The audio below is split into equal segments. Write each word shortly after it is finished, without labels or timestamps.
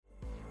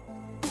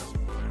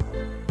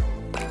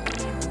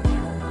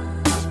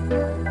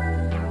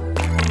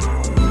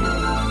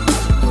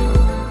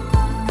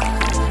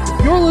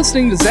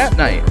listening to Zap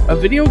Night, a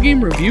video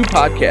game review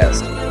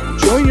podcast.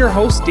 Join your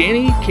hosts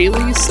Danny,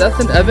 Kaylee, Seth,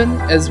 and Evan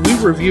as we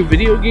review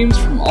video games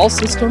from all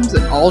systems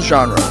and all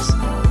genres.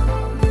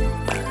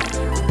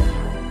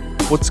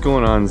 What's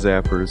going on,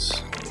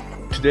 Zappers?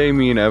 Today,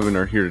 me and Evan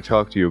are here to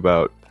talk to you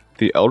about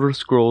The Elder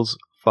Scrolls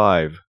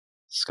V: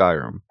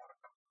 Skyrim.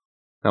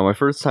 Now, my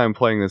first time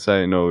playing this, I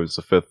didn't know it was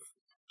the fifth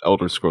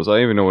Elder Scrolls. I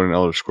didn't even know what an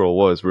Elder Scroll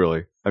was,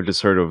 really. I've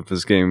just heard of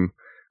this game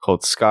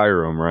called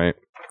Skyrim, right?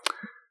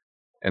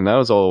 And that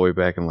was all the way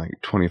back in,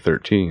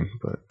 2013,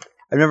 but...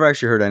 I've never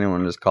actually heard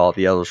anyone just call it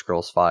The Elder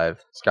Scrolls V: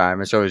 Skyrim.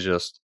 It's always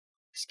just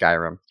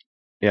Skyrim.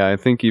 Yeah, I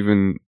think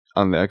even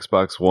on the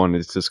Xbox One,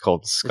 it's just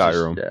called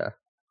Skyrim. Yeah.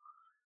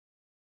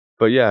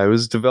 But yeah, it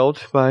was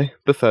developed by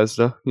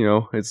Bethesda. You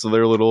know, it's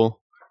their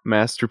little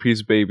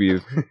masterpiece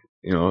baby.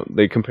 You know,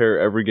 they compare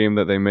every game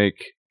that they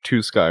make to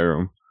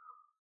Skyrim.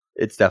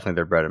 It's definitely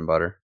their bread and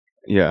butter.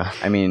 Yeah.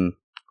 I mean,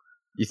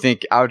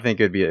 I would think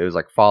it was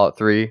like Fallout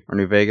 3 or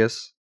New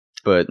Vegas,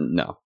 but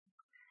no.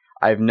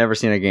 I've never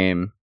seen a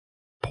game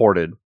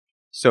ported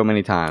so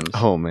many times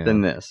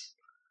than this.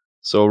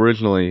 So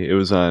originally it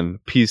was on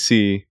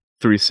PC,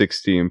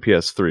 360, and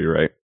PS3,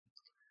 right?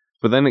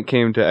 But then it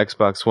came to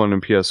Xbox One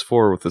and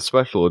PS4 with the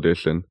special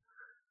edition.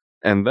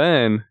 And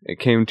then it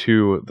came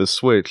to the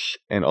Switch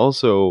and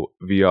also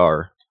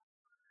VR.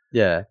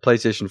 Yeah,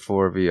 PlayStation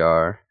 4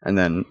 VR. And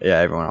then,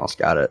 everyone else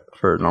got it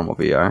for normal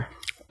VR.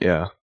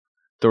 Yeah.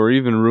 There were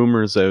even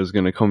rumors that it was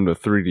going to come to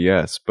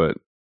 3DS, but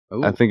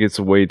I think it's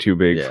way too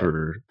big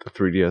for the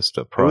 3DS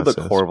to process. It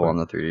would look horrible on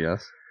the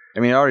 3DS. I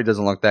mean, it already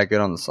doesn't look that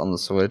good on the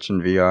Switch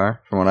and VR,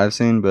 from what I've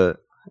seen, but...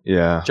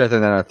 Yeah. Try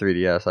throwing that on a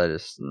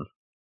 3DS,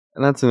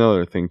 And that's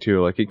another thing,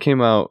 too. It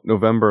came out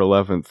November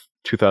 11th,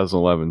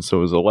 2011, so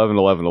it was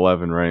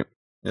 11/11/11, right?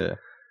 Yeah.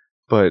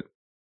 But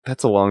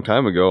that's a long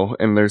time ago,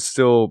 and they're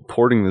still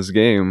porting this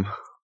game,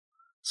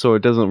 so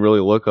it doesn't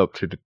really look up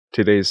to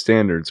today's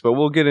standards. But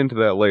we'll get into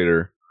that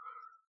later.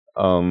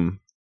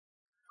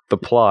 The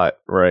plot,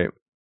 right?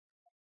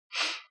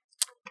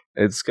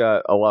 It's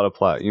got a lot of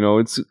plot. You know,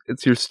 it's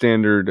your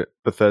standard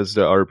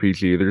Bethesda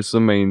RPG. There's the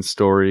main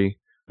story.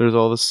 There's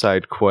all the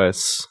side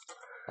quests.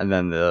 And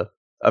then the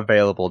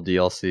available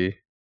DLC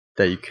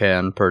that you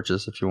can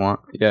purchase if you want.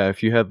 Yeah,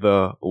 if you had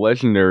the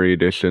Legendary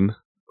Edition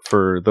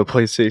for the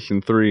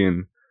PlayStation 3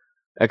 and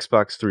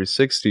Xbox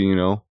 360, you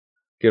know,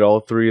 get all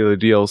three of the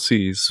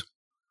DLCs.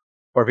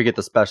 Or if you get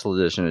the special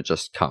edition, it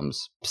just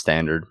comes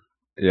standard.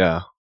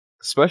 Yeah.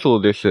 Special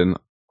edition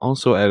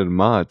also added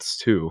mods,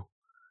 too.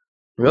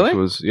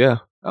 Really? Yeah.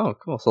 Oh,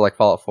 cool. So like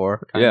Fallout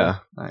 4? Kinda. Yeah.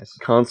 Nice.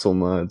 Console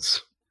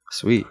mods.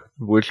 Sweet.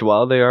 Which,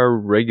 while they are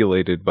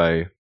regulated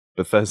by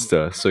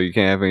Bethesda, so you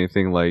can't have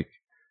anything like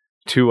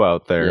 2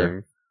 out there,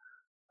 yeah.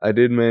 I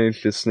did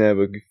manage to snag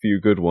a few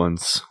good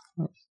ones.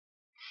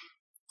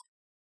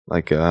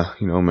 Like,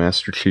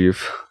 Master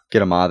Chief.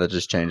 Get a mod that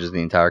just changes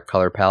the entire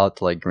color palette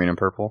to green and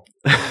purple.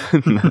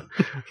 That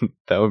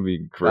would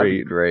be great. That'd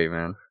be great,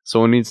 man.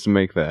 Someone needs to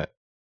make that.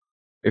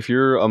 If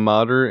you're a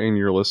modder and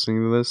you're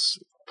listening to this,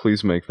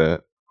 please make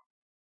that.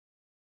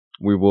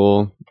 We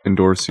will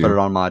endorse you. Put it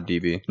on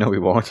ModDB. No, we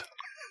won't.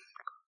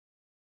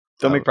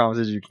 Don't make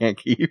promises you can't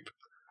keep.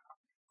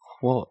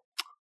 Well,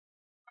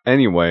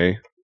 anyway,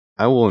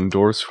 I will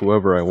endorse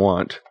whoever I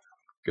want.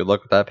 Good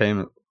luck with that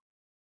payment.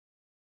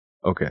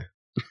 Okay.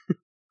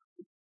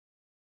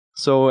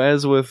 So,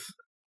 as with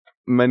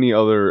many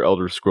other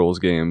Elder Scrolls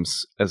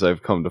games, as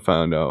I've come to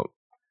find out,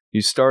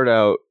 you start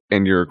out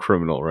and you're a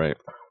criminal, right?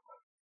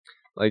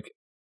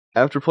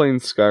 After playing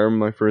Skyrim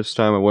my first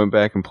time, I went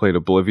back and played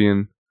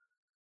Oblivion,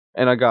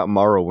 and I got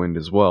Morrowind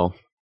as well.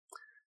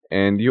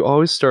 And you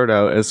always start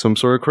out as some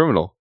sort of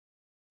criminal.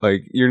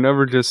 You're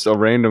never just a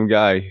random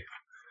guy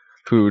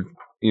who,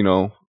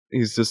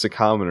 he's just a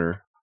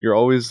commoner. You're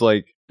always,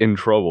 in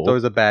trouble. It's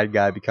always a bad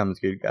guy becomes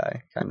good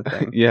guy kind of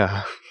thing.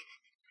 Yeah.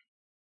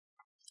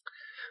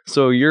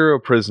 So you're a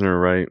prisoner,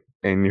 right?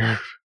 And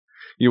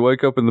you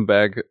wake up in the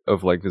back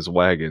of, this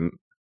wagon,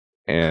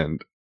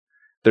 and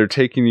they're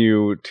taking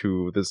you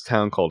to this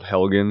town called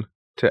Helgen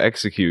to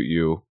execute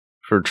you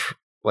for,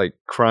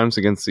 crimes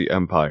against the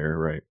Empire,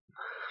 right?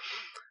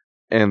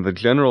 And the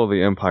general of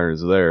the Empire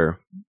is there,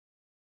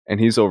 and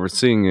he's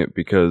overseeing it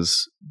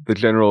because the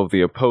general of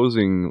the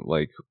opposing,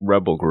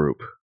 rebel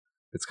group,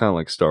 it's kind of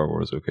like Star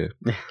Wars, okay?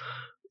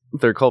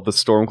 They're called the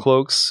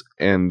Stormcloaks,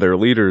 and their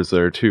leader is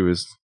there too.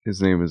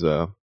 His name is,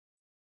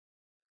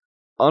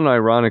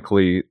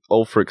 unironically,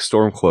 Ulfric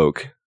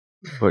Stormcloak,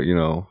 but,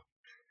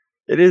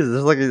 It is.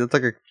 It's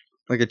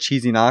like a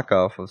cheesy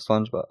knockoff of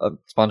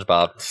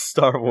SpongeBob.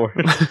 Star Wars.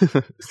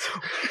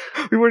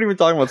 We weren't even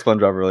talking about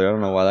SpongeBob earlier. I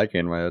don't know why that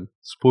came to my head.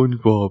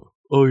 SpongeBob,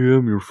 I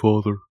am your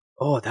father.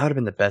 Oh, that would have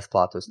been the best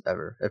plot twist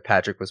ever if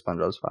Patrick was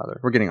SpongeBob's father.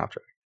 We're getting off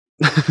track.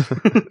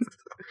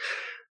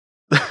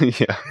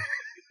 Yeah.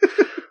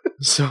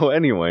 So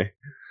anyway,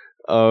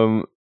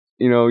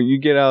 you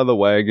get out of the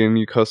wagon,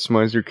 you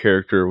customize your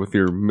character with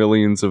your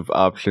millions of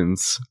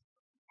options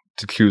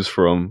to choose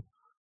from.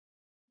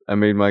 I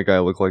made my guy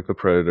look like the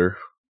Predator.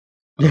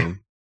 I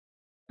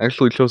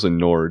actually chose a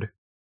Nord.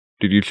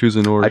 Did you choose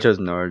a Nord? I chose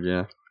Nord,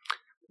 yeah.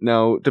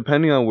 Now,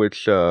 depending on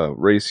which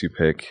race you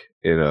pick,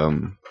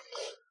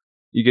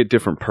 you get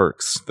different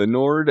perks. The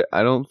Nord,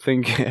 I don't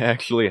think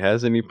actually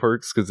has any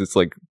perks because it's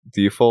like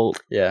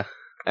default. Yeah.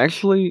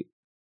 Actually,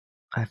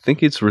 I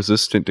think it's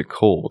resistant to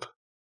cold.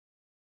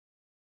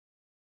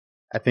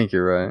 I think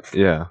you're right.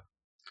 Yeah.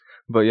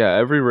 But yeah,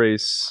 every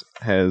race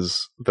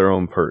has their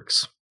own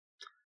perks.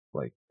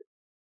 Like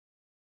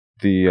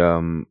the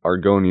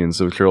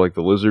Argonians, which are like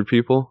the lizard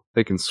people,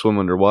 they can swim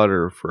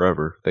underwater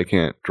forever. They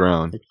can't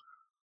drown.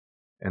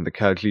 And the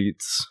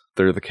Khajiits,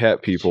 they're the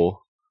cat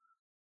people.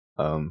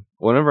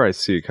 Whenever I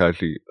see a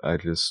Khajiit, I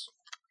just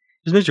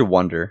makes you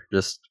wonder,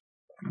 just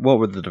what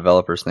were the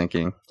developers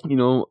thinking? You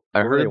know,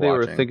 I heard they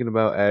were thinking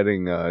about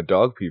adding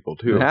dog people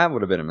too. That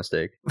would have been a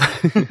mistake.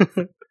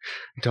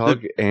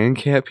 Dog and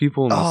cat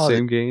people in the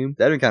same game?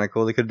 That'd be kind of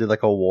cool. They could have did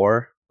like a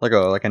war, like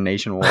a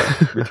nation war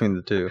between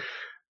the two.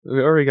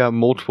 We already got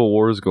multiple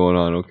wars going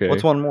on, okay?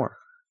 What's one more?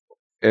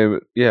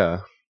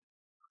 Yeah.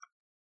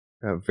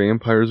 Got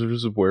vampires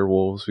versus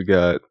werewolves. We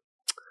got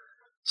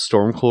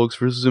Stormcloaks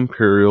versus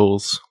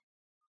Imperials.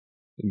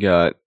 We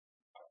got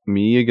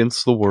me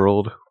against the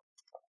world.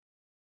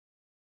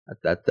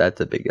 That's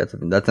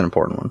an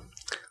important one.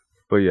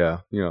 But yeah,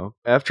 you know,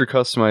 after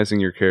customizing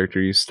your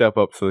character, you step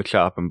up to the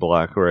chopping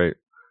block, right?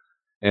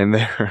 And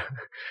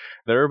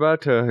they're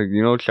about to,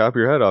 you know, chop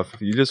your head off.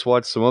 You just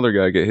watch some other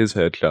guy get his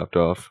head chopped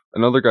off.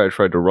 Another guy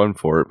tried to run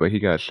for it, but he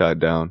got shot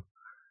down.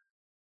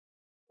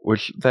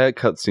 Which, that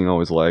cutscene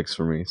always lags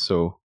for me,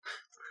 so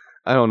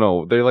I don't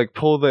know. They like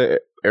pull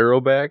the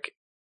arrow back,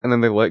 and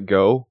then they let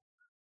go,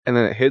 and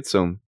then it hits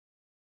him,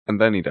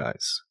 and then he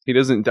dies. He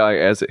doesn't die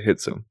as it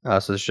hits him.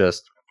 So it's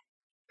just...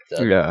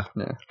 Yeah.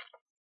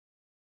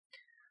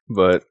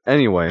 But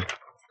anyway,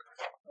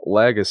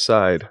 lag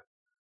aside,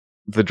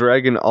 the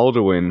dragon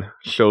Alduin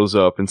shows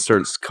up and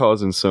starts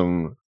causing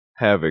some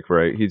havoc,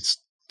 right? He's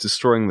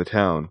destroying the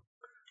town,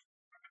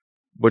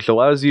 which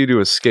allows you to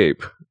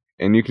escape.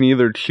 And you can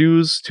either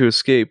choose to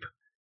escape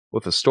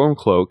with a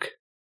Stormcloak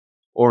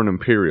or an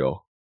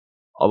Imperial.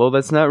 Although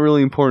that's not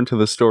really important to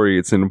the story,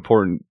 it's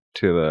important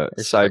to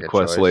the side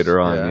quest later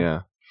on,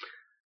 yeah.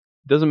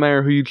 Doesn't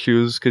matter who you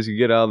choose, because you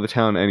get out of the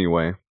town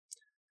anyway.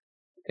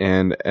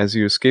 And as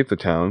you escape the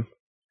town,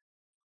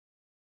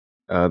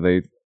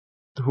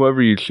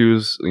 whoever you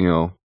choose, you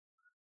know,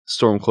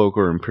 Stormcloak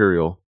or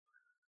Imperial,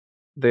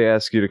 they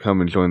ask you to come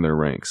and join their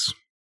ranks.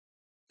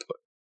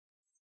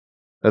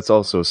 That's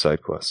also a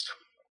side quest.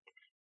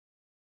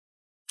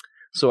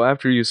 So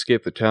after you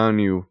escape the town,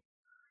 you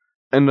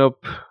end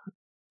up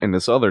in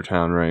this other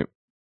town, right?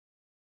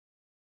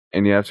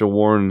 And you have to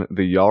warn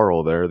the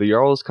Jarl there. The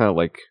Jarl is kind of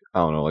like, I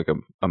don't know, like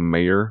a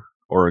mayor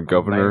or a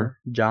governor.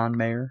 John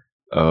Mayer.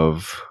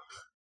 Of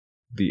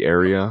the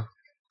area.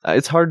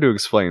 It's hard to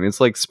explain.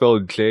 It's like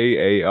spelled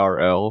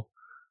Jarl.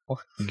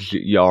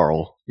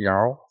 Jarl.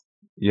 Jarl?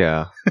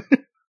 Yeah.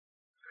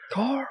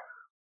 Carl.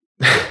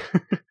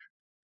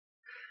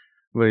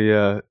 But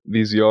yeah,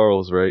 these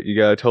Jarls, right? You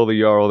gotta tell the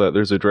Jarl that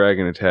there's a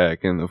dragon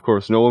attack, and of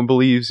course no one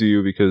believes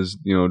you because,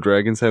 you know,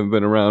 dragons haven't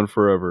been around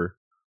forever.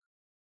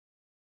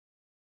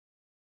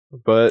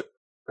 But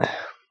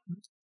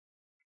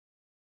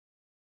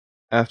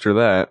after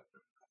that,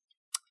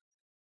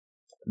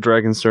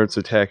 dragon starts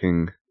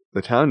attacking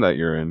the town that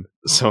you're in.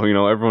 So, you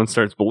know, everyone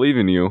starts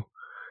believing you.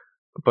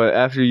 But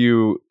after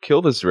you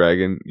kill this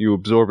dragon, you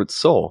absorb its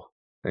soul.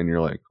 And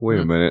you're like, wait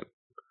a minute.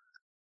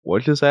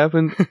 What just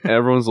happened?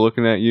 Everyone's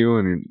looking at you,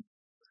 and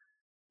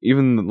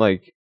even,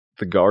 like,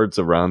 the guards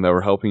around that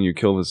were helping you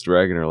kill this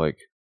dragon are like,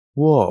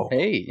 whoa.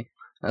 Hey,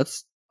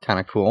 that's kind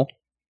of cool.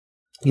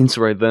 It's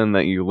right then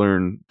that you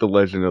learn the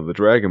legend of the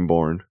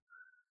Dragonborn,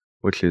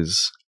 which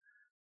is...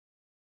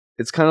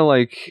 It's kind of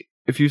like...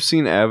 If you've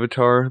seen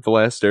Avatar, The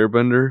Last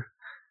Airbender,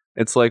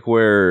 it's like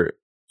where,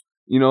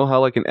 you know how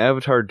like an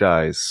avatar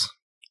dies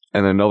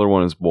and another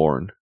one is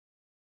born?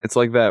 It's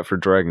like that for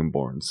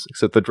Dragonborns,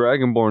 except the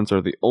Dragonborns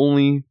are the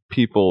only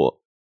people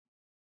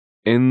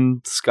in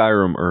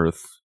Skyrim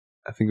Earth,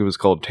 I think it was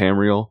called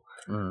Tamriel,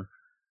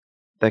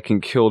 that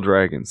can kill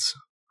dragons,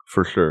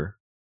 for sure.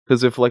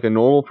 Because if like a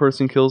normal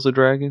person kills a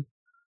dragon,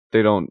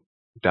 they don't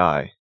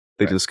die.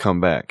 They just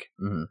come back.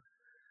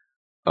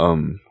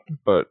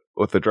 But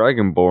with the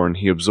Dragonborn,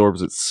 he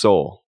absorbs its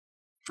soul.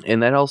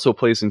 And that also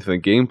plays into the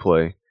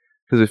gameplay,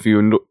 because if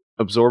you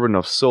absorb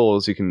enough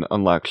souls, you can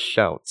unlock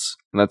shouts.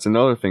 And that's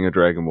another thing a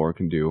Dragonborn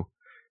can do,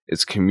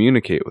 is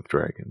communicate with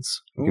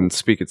dragons. You can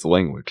speak its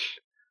language.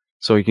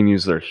 So you can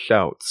use their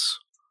shouts.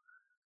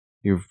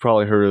 You've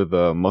probably heard of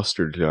the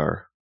Mustard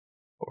Jar,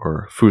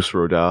 or Fus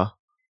Ro Dah.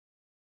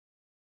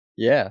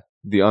 Yeah.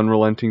 The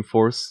unrelenting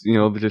force, you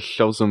know, that just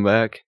shoves them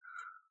back.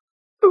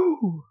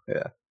 Ooh.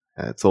 Yeah.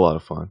 It's a lot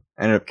of fun.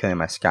 I ended up killing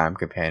my Skyrim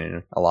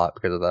companion a lot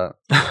because of that.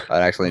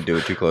 I'd actually do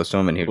it too close to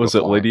him, and he'd Was it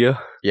flying. Lydia?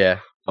 Yeah.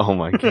 Oh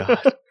my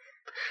god.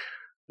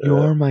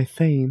 You're my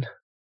Thane.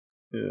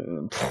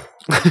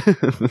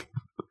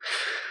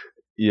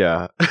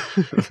 Yeah.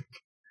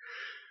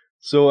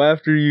 So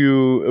after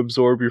you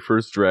absorb your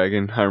first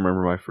dragon, I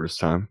remember my first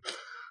time.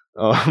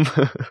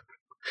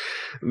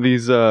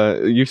 These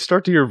you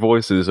start to hear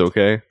voices,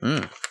 okay?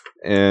 Mm.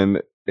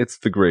 And it's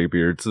the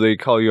Greybeards. They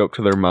call you up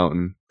to their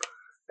mountain,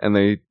 and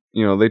they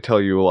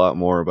tell you a lot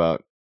more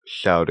about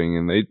shouting,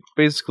 and they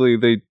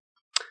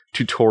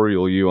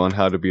tutorial you on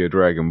how to be a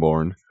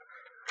Dragonborn.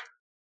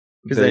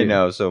 Because they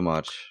know so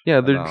much.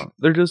 Yeah,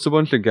 they're just a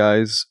bunch of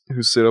guys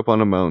who sit up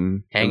on a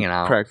mountain, hanging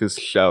out, practice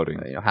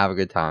shouting. Have a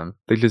good time.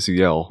 They just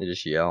yell.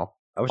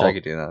 I wish I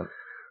could do that.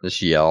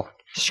 Just yell,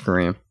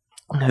 scream.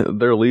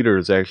 Their leader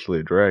is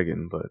actually a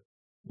dragon, but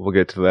we'll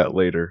get to that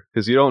later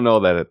because you don't know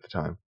that at the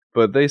time.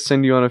 But they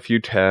send you on a few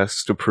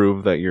tasks to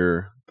prove that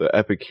you're the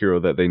epic hero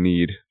that they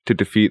need to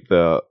defeat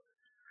the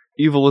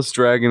evilest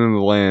dragon in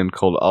the land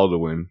called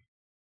Alduin.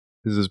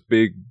 He's this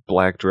big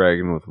black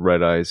dragon with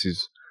red eyes.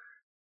 He's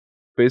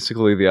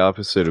basically the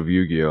opposite of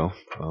Yu-Gi-Oh!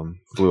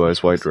 Blue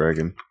Eyes White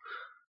Dragon.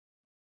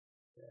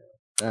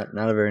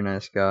 Not a very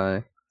nice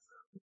guy.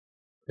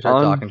 I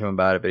tried talking to him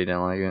about it, but he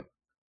didn't like it.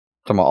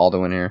 Talking about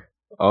Alduin here.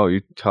 Oh,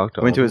 you talked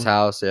to Went to his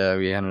house, yeah,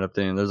 we ended up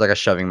doing... There was like a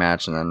shoving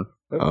match, and then...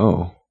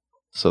 Oh.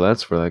 So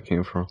that's where that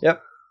came from.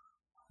 Yep.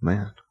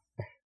 Man.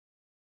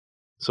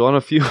 So on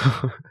a few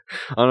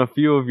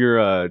of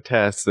your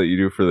tasks that you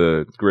do for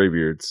the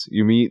Greybeards,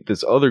 you meet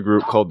this other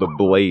group called the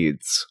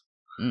Blades.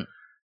 Mm.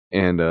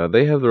 And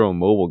they have their own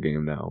mobile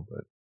game now,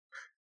 but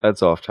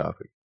that's off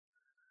topic.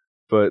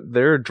 But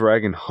they're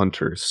dragon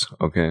hunters,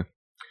 okay?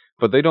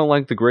 But they don't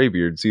like the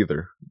Greybeards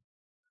either.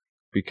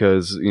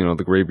 Because,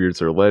 the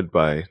Greybeards are led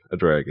by a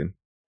dragon.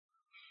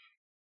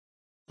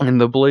 And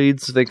the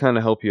Blades, they kind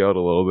of help you out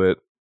a little bit.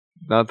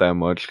 Not that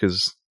much,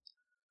 because...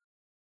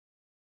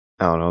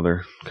 I don't know,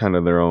 they're kind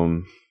of their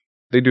own...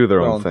 They do their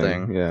own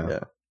thing. Yeah.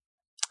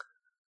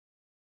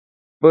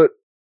 But,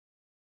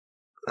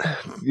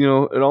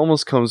 it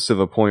almost comes to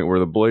the point where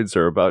the Blades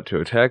are about to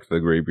attack the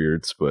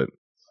Greybeards, but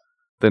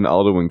then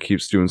Alduin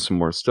keeps doing some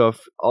more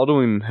stuff.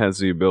 Alduin has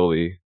the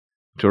ability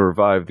to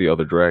revive the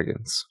other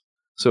dragons.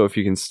 So if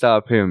you can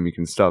stop him, you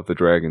can stop the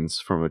dragons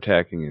from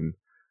attacking and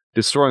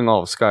destroying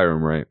all of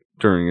Skyrim, right?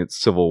 During its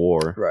civil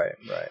war. Right.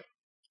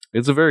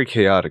 It's a very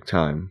chaotic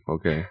time,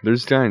 okay?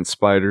 There's giant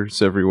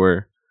spiders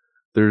everywhere.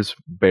 There's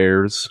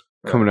bears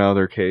coming out of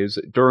their caves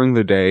during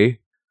the day.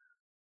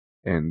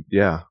 And,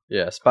 yeah.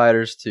 Yeah,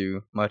 spiders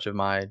too. Much of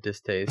my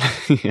distaste.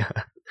 Yeah.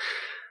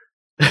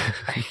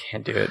 I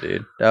can't do it,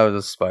 dude. That was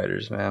the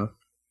spiders, man.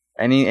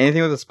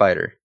 Anything with a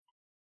spider.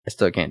 I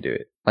still can't do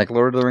it. Like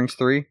Lord of the Rings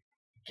 3,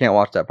 can't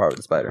watch that part with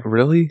the spider.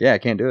 Really? Yeah, I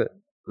can't do it.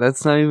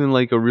 That's not even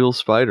like a real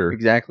spider.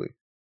 Exactly.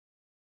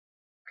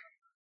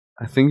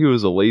 I think it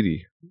was a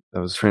lady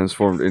that was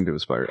transformed into a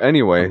spider.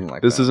 Anyway,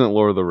 this isn't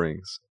Lord of the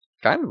Rings.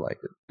 Kind of like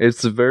it.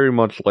 It's very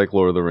much like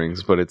Lord of the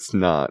Rings, but it's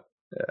not.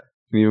 Yeah.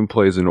 It even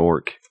plays an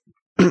orc.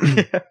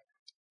 But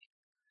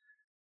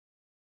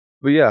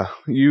yeah,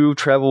 you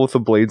travel with the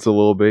Blades a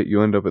little bit.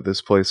 You end up at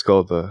this place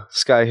called the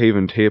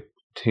Skyhaven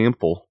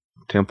Temple.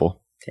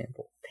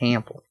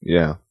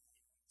 Yeah.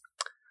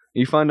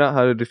 You find out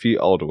how to defeat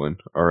Alduin,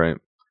 alright?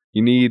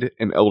 You need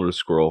an Elder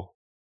Scroll,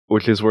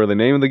 which is where the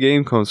name of the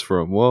game comes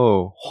from.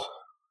 Whoa.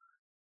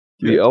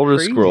 The Elder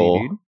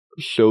Scroll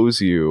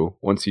shows you,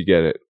 once you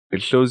get it,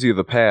 it shows you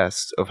the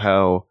past of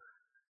how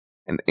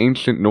an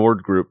ancient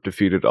Nord group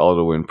defeated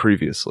Alduin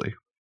previously.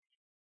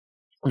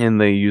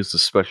 And they used a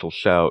special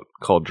shout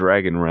called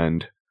Dragon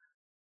Rend.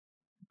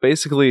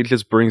 Basically, it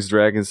just brings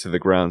dragons to the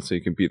ground so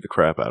you can beat the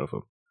crap out of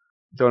them.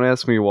 Don't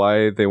ask me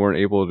why they weren't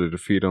able to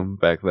defeat them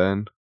back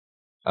then.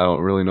 I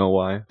don't really know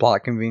why.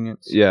 Plot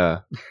convenience. Yeah.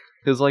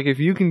 Because, if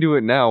you can do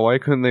it now, why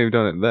couldn't they have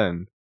done it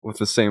then? With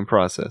the same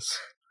process.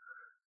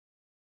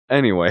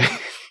 Anyway.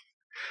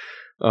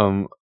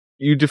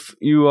 You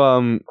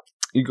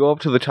go up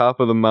to the top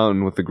of the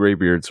mountain with the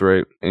Greybeards,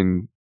 right?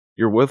 And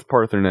you're with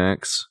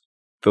Paarthurnax,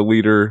 the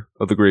leader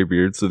of the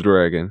Greybeards, the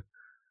dragon.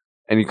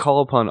 And you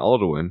call upon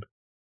Alduin.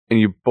 And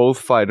you both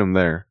fight him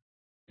there.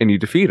 And you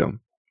defeat him.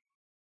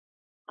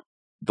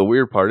 The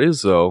weird part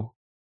is, though,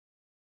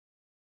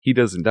 he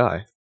doesn't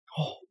die.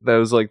 That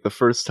was the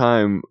first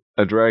time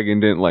a dragon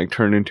didn't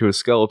turn into a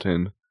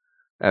skeleton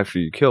after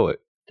you kill it.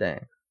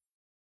 Dang.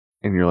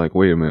 And you're like,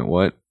 wait a minute,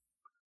 what?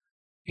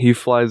 He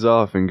flies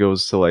off and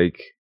goes to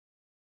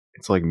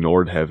it's like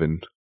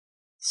Nordheaven,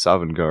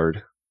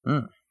 Sovngarde.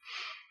 Mm.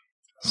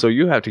 So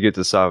you have to get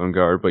to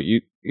Sovngarde, but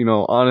you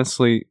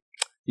honestly,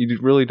 you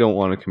really don't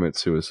want to commit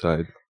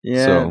suicide.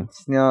 Yeah,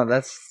 so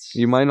that's...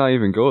 You might not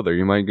even go there.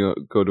 You might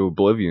go to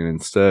Oblivion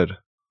instead.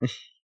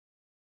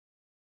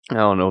 I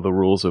don't know the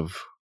rules of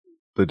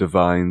the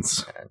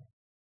divines.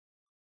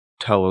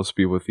 Telos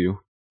be with you.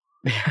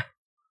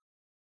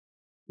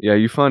 Yeah,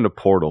 you find a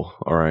portal,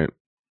 alright.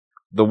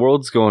 The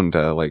world's going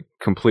to,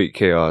 complete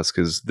chaos,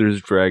 because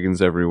there's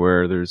dragons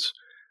everywhere. There's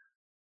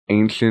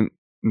ancient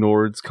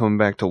Nords coming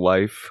back to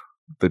life.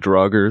 The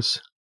Draugrs.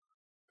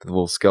 The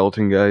little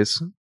skeleton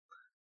guys.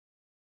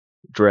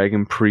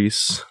 Dragon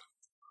priests.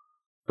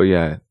 But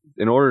yeah,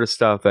 in order to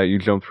stop that, you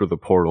jump through the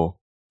portal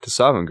to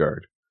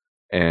Sovngarde.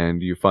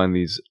 And you find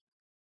these...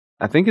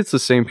 I think it's the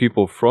same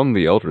people from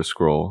the Elder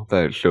Scroll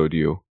that it showed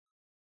you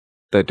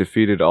that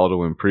defeated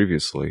Alduin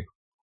previously.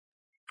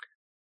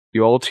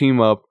 you all team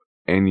up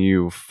and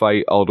you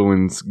fight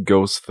Alduin's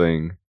ghost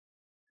thing,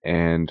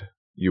 and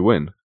you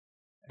win,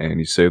 and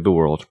you save the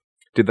world.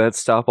 Did that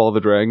stop all the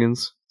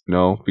dragons?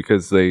 No,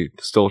 because they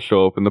still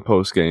show up in the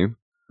post game.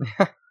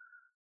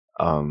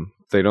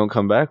 They don't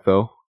come back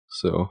though.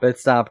 So it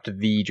stopped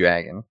the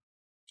dragon.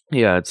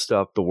 Yeah, it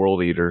stopped the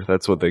World Eater.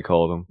 That's what they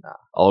called him. Nah.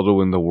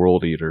 Alduin the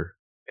World Eater.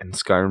 And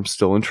Skyrim's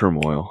still in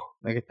turmoil.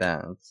 Look at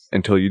that.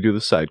 Until you do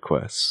the side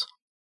quests.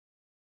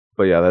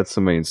 But yeah, that's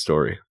the main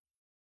story.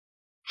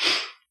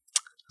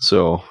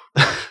 So,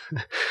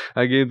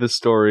 I gave the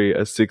story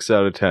a 6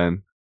 out of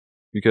 10.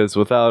 Because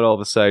without all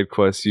the side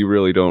quests, you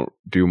really don't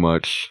do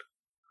much.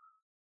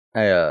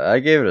 I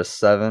gave it a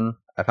 7.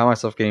 I found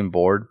myself getting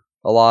bored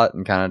a lot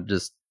and kind of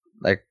just,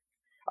 like,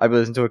 I'd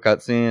listen to a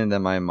cutscene and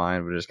then my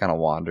mind would just kind of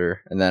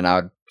wander. And then I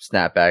would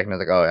snap back and I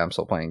was like, oh, yeah, I'm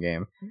still playing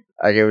game.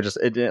 Like,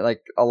 it didn't,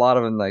 like, a lot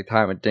of the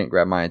time it didn't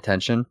grab my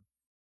attention.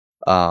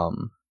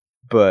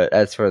 But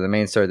as for the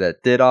main story that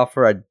it did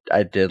offer,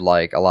 I did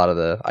like a lot of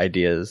the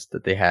ideas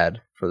that they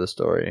had for the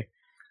story.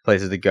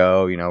 Places to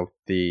go,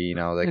 the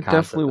it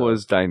definitely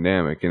was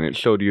dynamic, and it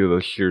showed you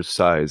the sheer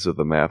size of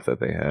the map that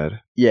they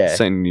had. Yeah,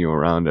 sending you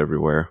around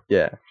everywhere.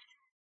 Yeah.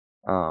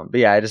 But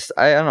yeah, I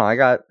don't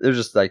know. There's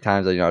just like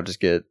times that I'll just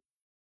get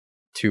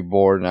too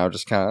bored, and I'll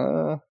just kind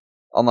of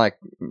unlike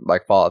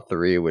Fallout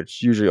 3,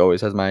 which usually always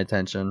has my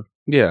attention.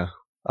 Yeah.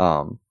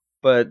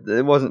 But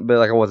it wasn't. But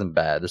like it wasn't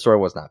bad. The story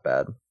was not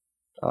bad,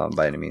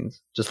 by any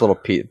means. Just little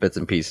bits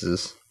and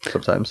pieces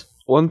sometimes.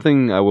 One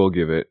thing I will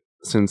give it.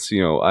 Since,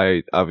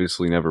 I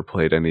obviously never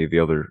played any of the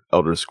other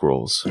Elder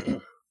Scrolls,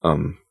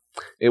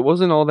 it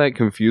wasn't all that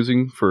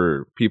confusing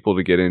for people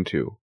to get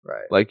into.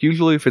 Right. Like,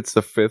 usually if it's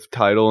the 5th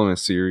title in a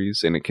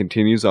series and it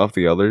continues off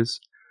the others,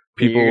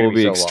 people will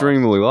be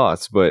extremely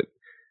lost. But,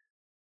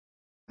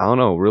 I don't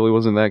know, it really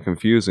wasn't that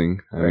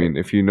confusing. Right. I mean,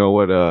 if you know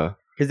what...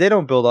 Because they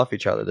don't build off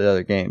each other, the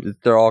other games.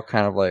 They're all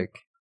kind of like...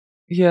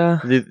 Yeah.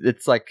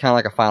 It's like kind of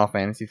like a Final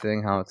Fantasy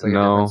thing, how it's like a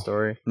different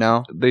story.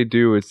 No? They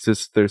do. It's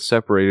just they're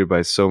separated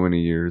by so many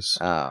years.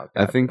 Oh, okay.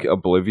 I think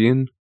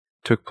Oblivion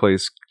took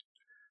place,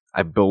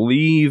 I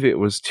believe it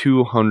was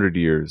 200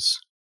 years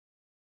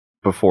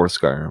before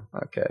Skyrim.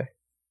 Okay.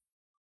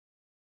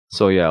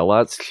 So yeah, a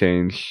lot's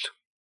changed.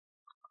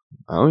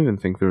 I don't even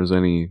think there was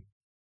any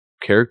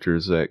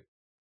characters that...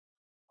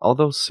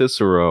 Although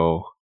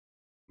Cicero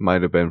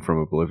might have been from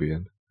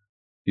Oblivion.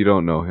 You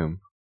don't know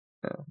him.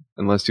 Yeah.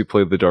 Unless you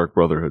played the Dark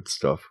Brotherhood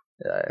stuff.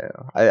 Yeah,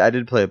 I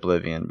did play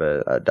Oblivion,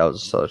 but that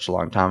was such a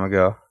long time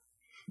ago.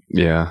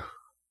 Yeah.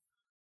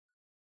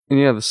 And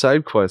yeah, the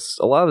side quests,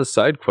 a lot of the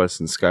side quests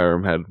in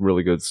Skyrim had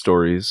really good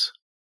stories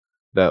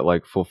that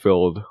like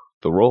fulfilled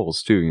the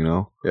roles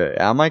too,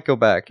 Yeah, I might go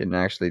back and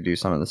actually do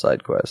some of the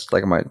side quests.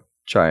 Like I might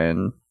try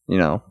and,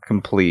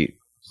 complete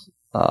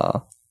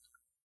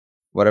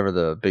whatever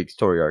the big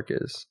story arc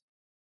is.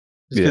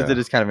 Just because it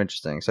is kind of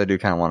interesting, so I do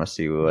kind of want to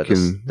see what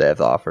they have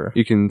to offer.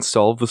 You can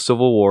solve the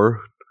Civil War.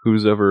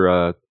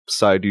 Whoever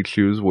side you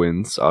choose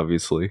wins,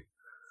 obviously.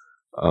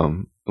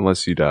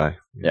 Unless you die.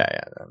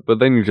 Yeah. But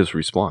then you just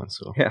respawn,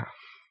 so. Yeah.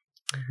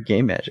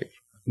 Game magic.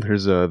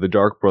 There's the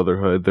Dark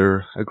Brotherhood.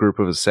 They're a group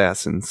of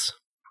assassins.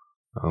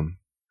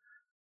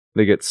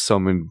 They get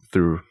summoned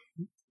through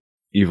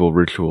evil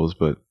rituals,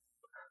 but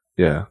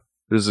yeah.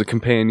 There's the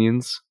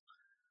Companions.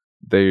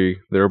 They're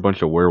a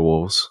bunch of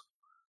werewolves.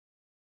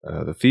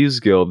 The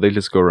Thieves Guild, they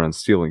just go around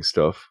stealing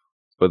stuff,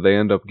 but they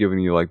end up giving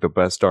you like the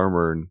best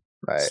armor and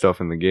stuff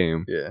in the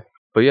game. Yeah.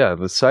 But yeah,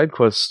 the side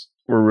quests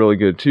were really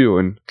good too,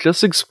 and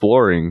just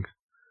exploring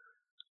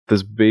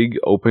this big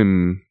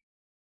open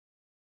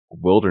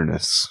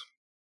wilderness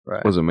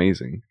was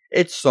amazing.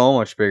 It's so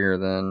much bigger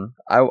than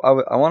I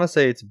want to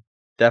say. It's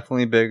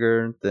definitely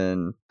bigger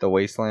than the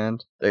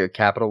Wasteland, the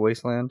Capital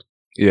Wasteland.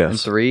 Yes. In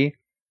 3.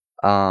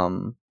 I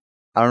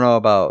don't know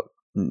about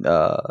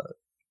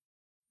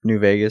New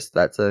Vegas.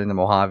 That's in the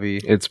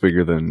Mojave. It's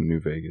bigger than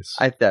New Vegas.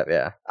 I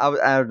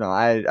don't know.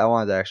 I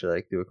wanted to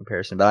actually do a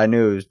comparison, but I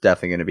knew it was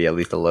definitely going to be at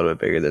least a little bit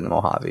bigger than the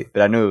Mojave.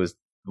 But I knew it was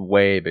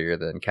way bigger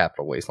than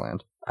Capital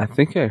Wasteland. I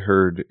think I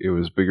heard it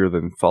was bigger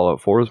than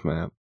Fallout 4's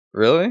map.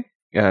 Really?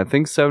 Yeah, I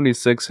think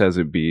 76 has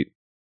it beat,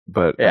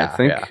 but I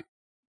think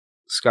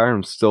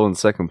Skyrim's still in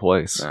second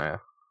place. Yeah.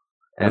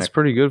 That's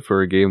pretty good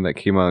for a game that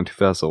came out in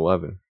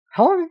 2011.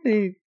 How long did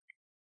they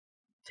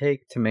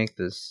take to make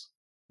this?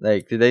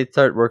 Like, did they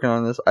start working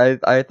on this?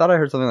 I thought I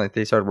heard something like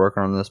they started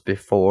working on this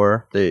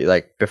before they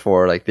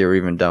were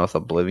even done with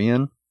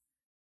Oblivion.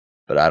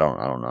 But I don't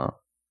know.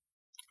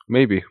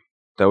 Maybe.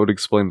 That would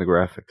explain the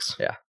graphics.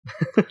 Yeah.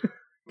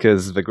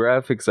 Because the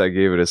graphics, I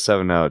gave it a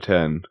 7 out of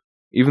 10.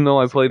 Even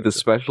though I played the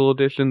special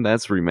edition,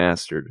 that's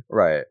remastered.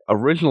 Right.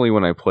 Originally,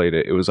 when I played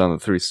it, it was on the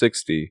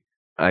 360.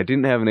 I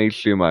didn't have an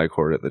HDMI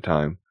cord at the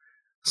time.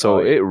 So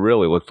it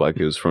really looked like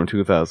it was from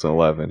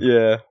 2011.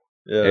 Yeah.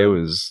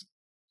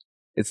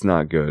 It's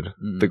not good.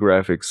 Mm-hmm. The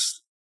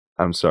graphics,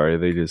 I'm sorry,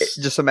 they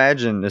just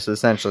imagine it's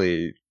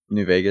essentially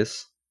New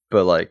Vegas,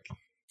 but like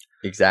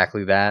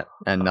exactly that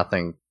and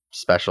nothing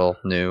special,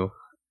 new.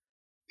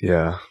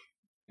 Yeah.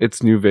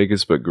 It's New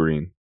Vegas, but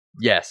green.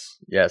 Yes.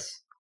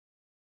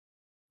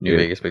 New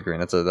Vegas Big Green.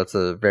 That's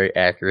a very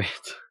accurate.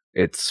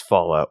 It's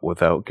Fallout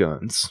without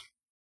guns.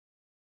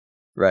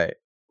 Right.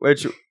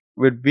 Which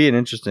would be an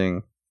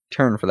interesting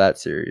turn for that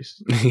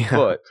series. Yeah.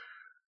 But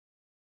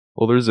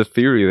Well, there's a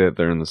theory that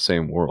they're in the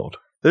same world.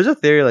 there's a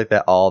theory like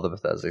that all the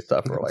Bethesda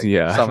stuff are like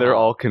Yeah, somehow they're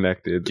all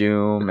connected.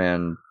 Doom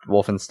and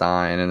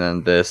Wolfenstein and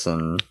then this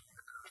and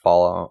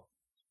Fallout.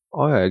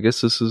 Oh yeah, I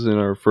guess this isn't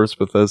our first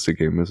Bethesda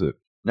game, is it?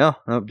 No,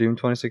 Doom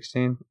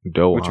 2016,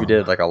 Doa. which we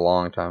did like a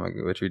long time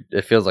ago.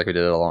 It feels like we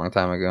did it a long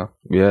time ago.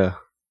 Yeah.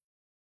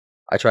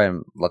 I try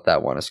and let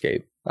that one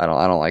escape. I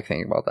don't like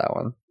thinking about that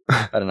one.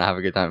 I did not have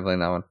a good time playing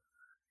that one.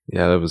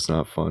 Yeah, that was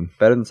not fun.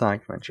 Better than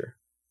Sonic Adventure,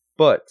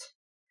 but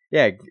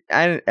yeah,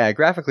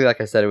 graphically,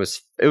 like I said, it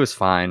was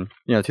fine.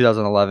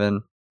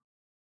 2011,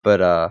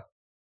 but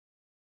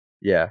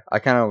yeah, I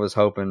kind of was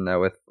hoping that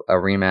with a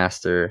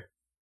remaster,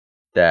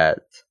 that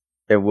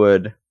it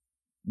would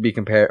be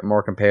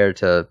more compared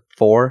to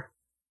 4.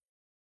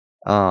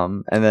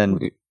 And then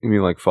You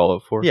mean like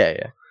Fallout 4?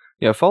 yeah,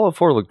 Yeah, Fallout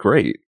 4 looked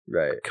great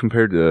right.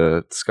 compared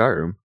to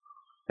Skyrim.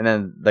 And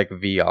then like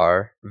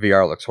VR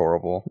looks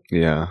horrible.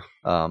 Yeah.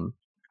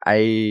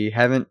 I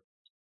haven't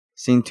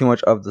seen too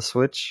much of the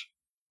Switch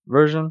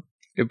version.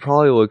 It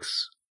probably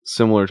looks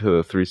similar to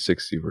the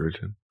 360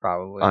 version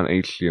Probably on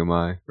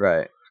HDMI.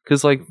 right.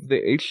 Because like the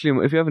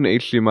HDMI, if you have an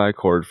HDMI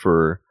cord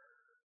for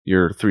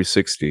your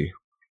 360,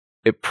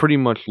 it pretty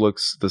much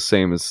looks the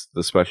same as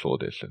the special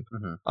edition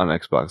on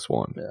Xbox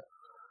One. Yeah.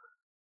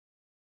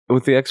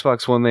 With the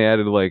Xbox One, they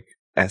added like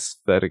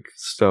aesthetic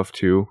stuff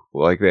too.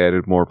 Like they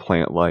added more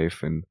plant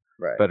life and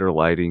Right. better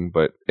lighting,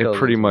 but it Fills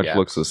pretty in some much gaps.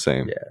 looks the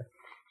same. Yeah.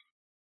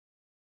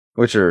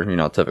 Which are,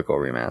 typical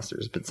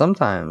remasters. But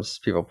sometimes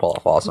people pull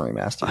off awesome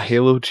remasters.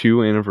 Halo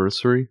 2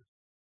 Anniversary,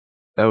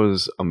 that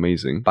was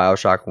amazing.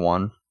 Bioshock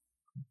 1.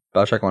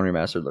 Bioshock 1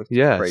 remastered looked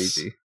Yes.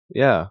 crazy.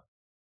 Yeah.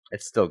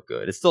 It's still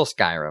good. It's still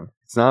Skyrim.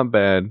 It's not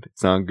bad.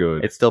 It's not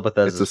good. It's still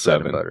Bethesda's It's a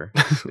 7. bread and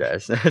butter. Yeah,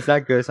 it's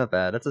not good. It's not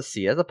bad. That's a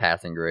C. That's a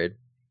passing grade.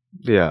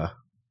 Yeah.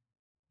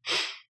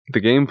 The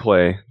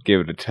gameplay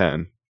gave it a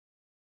 10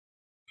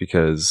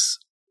 because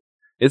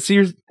it's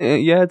your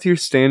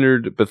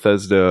standard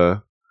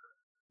Bethesda,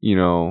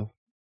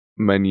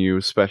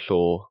 menu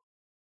special.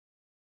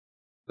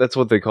 That's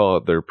what they call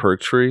it, their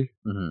perk tree,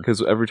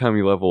 because every time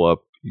you level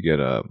up, you get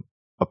a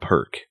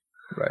perk.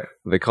 Right.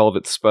 They called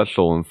it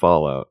special in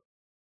Fallout.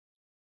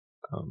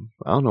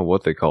 I don't know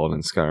what they call it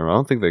in Skyrim. I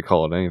don't think they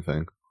call it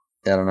anything.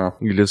 I don't know.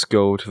 You just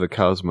go to the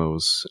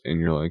cosmos and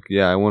you're like,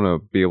 yeah, I want to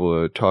be able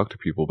to talk to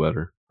people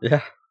better.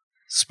 Yeah.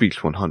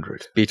 Speech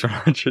 100. Speech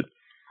 100.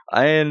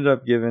 I ended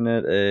up giving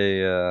it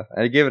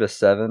I gave it a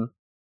 7.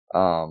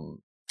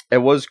 It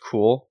was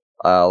cool.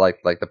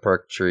 Like the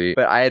perk tree.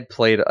 But I had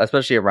played,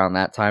 especially around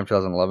that time,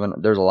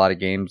 2011, there's a lot of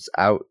games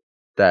out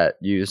that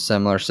use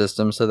similar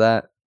systems to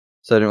that.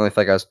 So I didn't really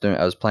feel like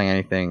I was playing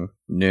anything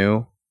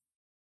new.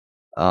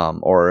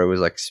 Or it was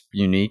like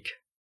unique.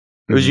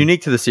 It was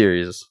unique to the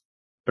series,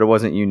 but it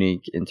wasn't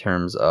unique in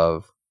terms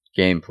of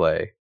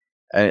gameplay.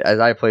 And as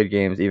I played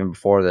games even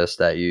before this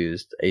that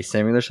used a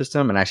similar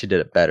system and actually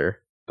did it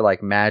better. But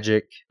like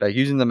Magic, like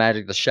using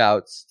the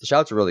shouts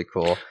are really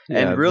cool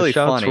and really the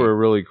shouts funny. were a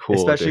really cool,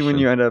 especially when addition.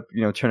 you end up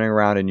turning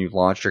around and you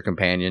launched your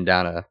companion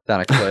down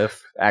a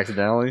cliff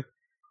accidentally.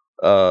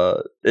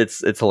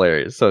 It's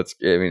hilarious. So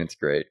it's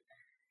great.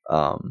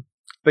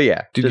 But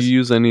yeah, Did you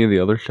use any of the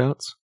other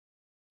shouts?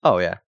 Oh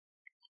yeah,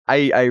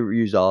 I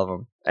used all of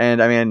them,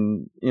 and I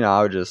mean,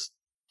 I would just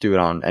do it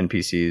on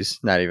NPCs,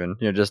 not even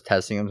just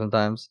testing them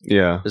sometimes.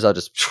 Yeah, I'll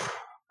just.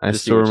 I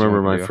just still see what you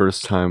remember want my to do.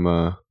 first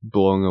time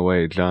blowing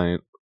away a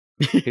giant.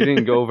 He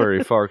didn't go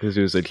very far because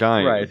he was a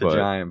giant. Right, it's a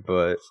giant,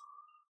 but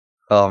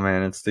oh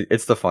man,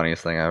 it's the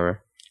funniest thing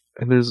ever.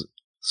 And there's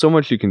so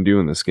much you can do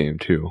in this game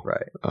too.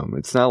 Right,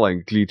 It's not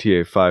like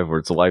GTA 5 where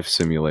it's a life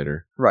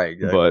simulator. right,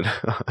 exactly.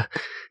 But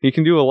you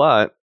can do a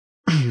lot.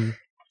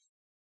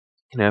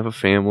 You can have a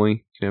family,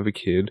 you can have a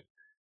kid,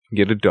 you can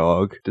get a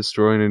dog,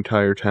 destroy an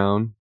entire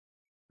town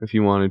if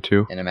you wanted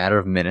to. In a matter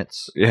of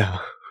minutes. Yeah.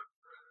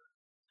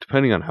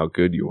 Depending on how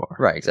good you are.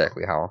 Right,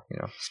 exactly how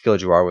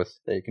skilled you are with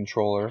a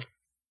controller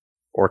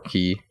or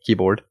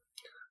keyboard.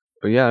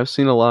 But yeah, I've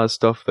seen a lot of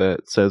stuff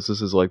that says this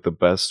is like the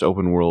best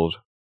open world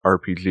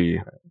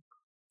RPG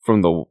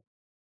from the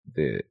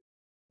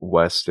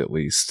West, at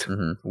least.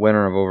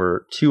 Winner of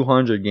over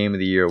 200 Game of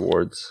the Year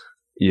awards.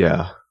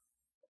 Yeah.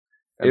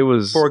 It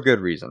was for a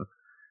good reason.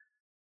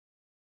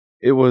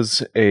 It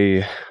was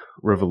a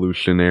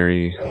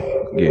revolutionary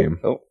game.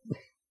 Oh,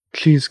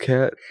 Cheese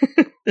cat.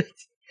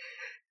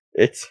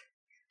 It's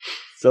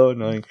so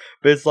annoying,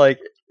 but it's like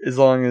as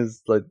long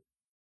as like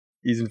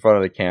he's in front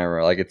of the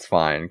camera, like it's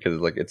fine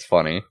because like it's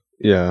funny.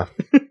 Yeah.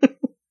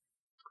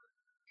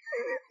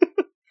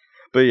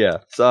 But yeah,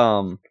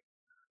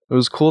 it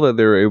was cool that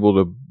they were able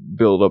to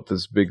build up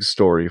this big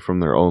story from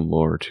their own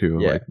lore too.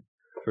 Yeah, like,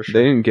 for sure.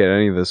 They didn't get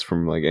any of this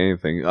from like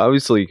anything.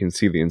 Obviously, you can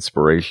see the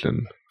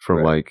inspiration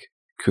from like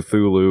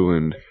Cthulhu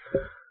and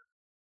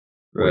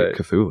Right.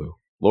 Cthulhu,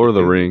 Lord of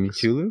the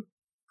Rings. Cthulhu?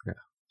 Yeah,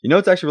 You know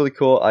what's actually really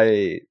cool?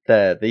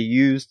 That they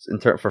used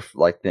for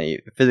like the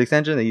physics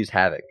engine. They used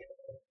Havoc.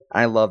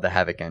 I love the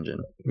Havoc engine.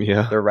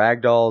 Yeah. Their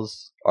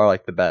ragdolls are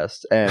like the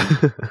best, and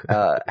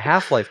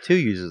Half-Life 2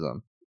 uses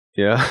them.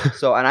 Yeah.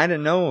 So, and I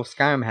didn't know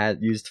Skyrim had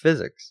used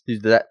physics.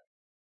 Used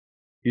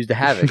the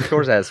Havoc. Of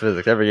course, it has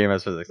physics. Every game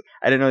has physics.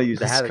 I didn't know they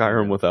used the Havoc. Skyrim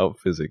engine. Without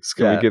physics.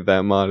 Can Yeah. we get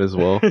that mod as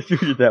well? You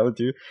get that one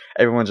too.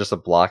 Everyone's just a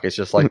block. It's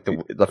just like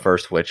the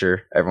first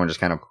Witcher. Everyone just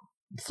kind of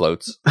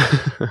floats.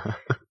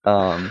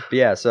 But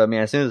yeah, so I mean,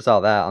 as soon as I saw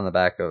that on the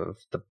back of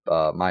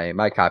the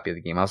my copy of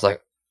the game, I was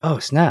like, "Oh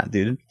snap,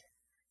 dude!"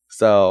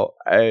 So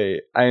I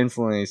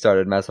instantly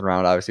started messing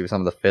around, obviously, with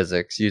some of the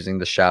physics, using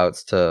the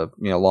shouts to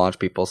launch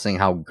people, seeing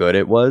how good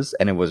it was,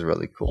 and it was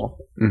really cool.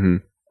 Mm-hmm.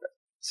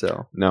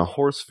 So Now,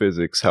 horse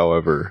physics,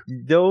 however,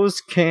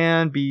 those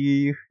could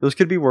be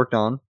worked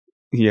on.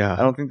 yeah, I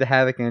don't think the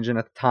Havoc engine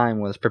at the time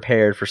was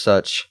prepared for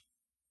such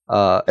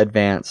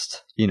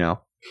advanced,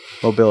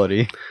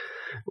 mobility.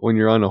 when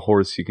you're on a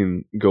horse, you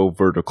can go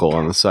vertical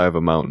on the side of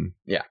a mountain.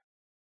 Yeah.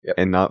 Yep.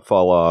 And not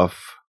fall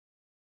off.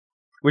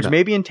 Which No.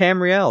 maybe in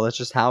Tamriel, that's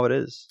just how it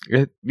is.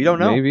 We don't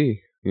know.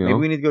 Maybe. Maybe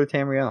we need to go to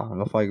Tamriel and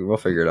we'll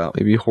figure it out.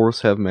 Maybe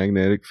horse have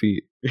magnetic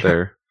feet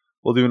there.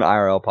 We'll do an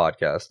IRL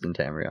podcast in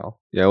Tamriel.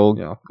 Yeah,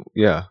 well,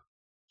 yeah.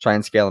 Try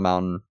and scale a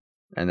mountain,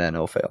 and then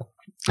it'll fail.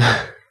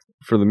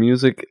 For the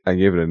music, I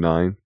gave it a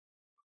 9.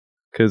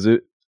 Because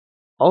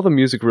all the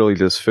music really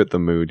just fit the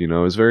mood, It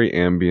was very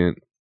ambient.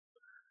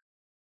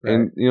 Right.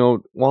 And,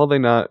 while they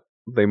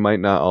might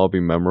not all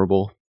be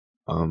memorable,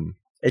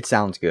 It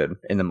sounds good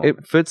in the moment.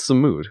 it fits the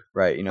mood.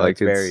 Right.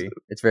 like,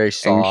 it's very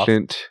soft.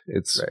 Ancient,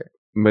 it's Right.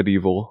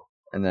 medieval.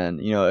 And then,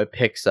 it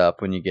picks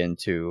up when you get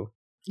into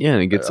Yeah,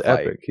 and it gets a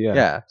fight. epic. Yeah.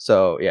 Yeah.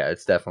 So yeah,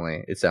 it's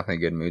definitely a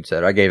good mood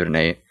setter. I gave it an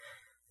 8.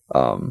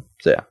 So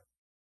yeah.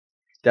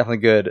 Definitely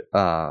good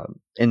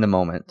in the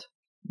moment.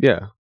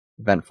 Yeah.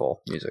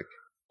 Eventful music.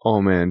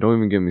 Oh man, don't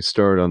even get me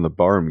started on the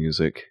bar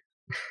music.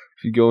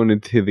 If you go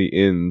into the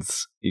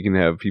inns, you can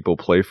have people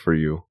play for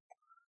you.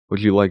 Would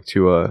you like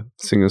to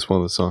sing us one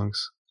of the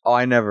songs? Oh,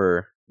 I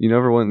never. You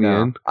never went in the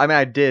No. inn? I mean,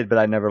 I did, but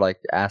I never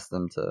asked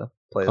them to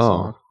play a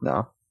song.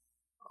 No.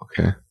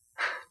 Okay.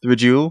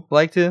 Would you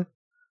like to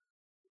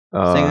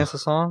sing Uh, us a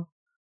song?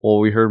 well,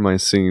 we heard my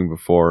singing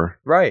before,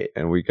 Right.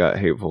 and we got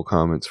hateful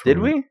comments from Did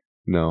it. we?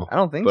 No. I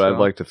don't think But so. I'd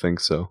like to think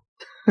so.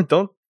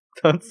 don't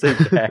say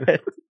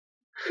that.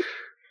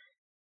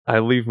 I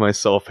leave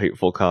myself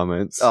hateful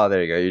comments. Oh,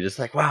 there you go. You're just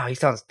like, wow, he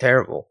sounds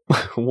terrible.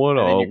 What and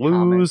then a you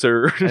comment.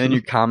 loser. And then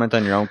you comment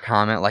on your own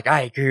comment, like,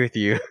 I agree with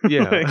you.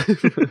 Yeah.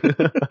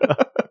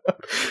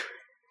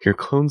 Your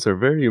clones are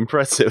very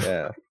impressive.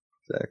 Yeah,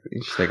 exactly.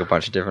 You just make a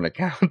bunch of different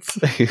accounts.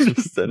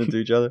 Just send them to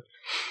each other.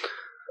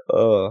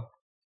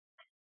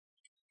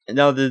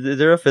 Now, is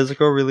there a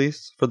physical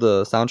release for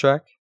the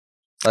soundtrack?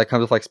 That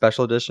comes with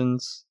special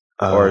editions?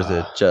 Or is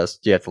it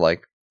just, you have to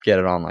get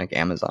it on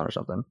Amazon or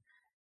something?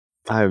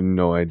 I have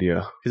no idea.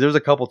 Because there's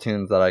a couple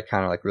tunes that I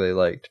kind of really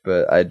liked,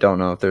 but I don't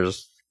know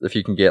if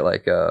you can get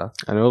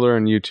I know they're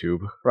on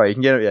YouTube. right, you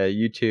can get it,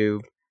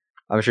 YouTube.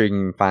 I'm sure you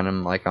can find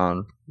them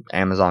on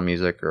Amazon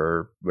Music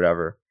or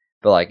whatever.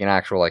 But an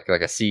actual like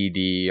a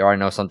CD, or I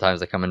know sometimes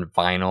they come in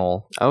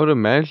vinyl. I would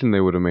imagine they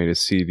would have made a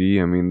CD.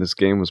 I mean, this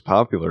game was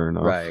popular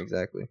enough. Right,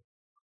 exactly.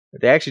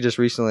 They actually just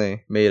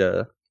recently made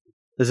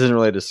this isn't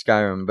related to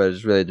Skyrim, but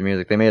it's related to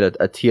music. They made a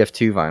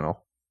TF2 vinyl.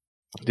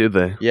 Did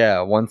they?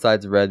 Yeah, one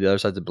side's red, the other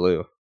side's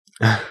blue.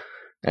 And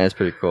it's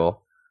pretty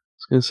cool. I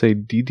was gonna say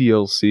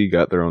DDLC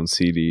got their own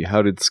CD.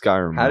 How did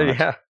Skyrim?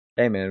 not?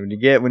 Hey man, when you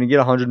get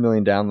 100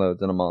 million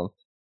downloads in a month,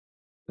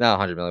 not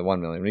 100 million,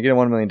 1 million. When you get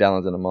 1 million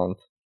downloads in a month,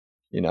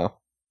 you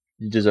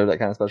deserve that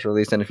kind of special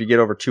release. And if you get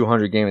over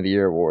 200 Game of the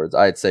Year awards,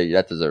 I'd say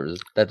that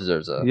deserves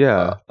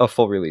a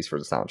full release for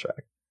the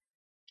soundtrack.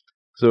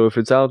 So if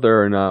it's out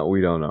there or not, we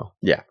don't know.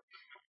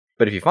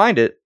 But if you find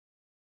it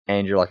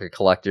and you're a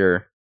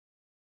collector,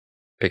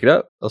 pick it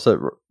up. It'll sit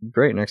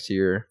great next to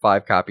your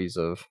 5 copies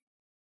of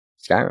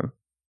Skyrim.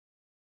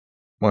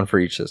 One for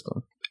each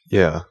system.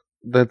 Yeah,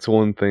 that's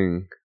one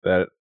thing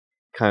that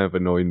kind of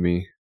annoyed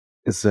me,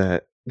 is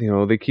that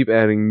they keep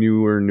adding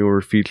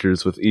newer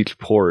features with each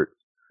port.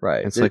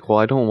 Right. It's well,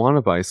 I don't want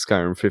to buy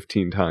Skyrim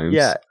 15 times.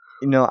 Yeah.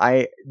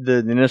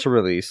 The initial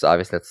release,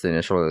 obviously that's the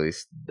initial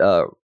release.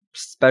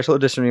 Special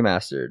edition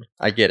remastered.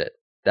 I get it.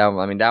 That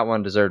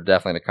one deserved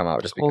definitely to come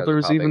out just because. Well, there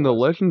was even the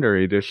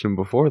Legendary Edition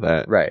before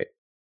that. Right.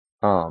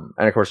 And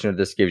of course,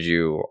 this gives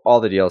you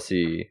all the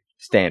DLC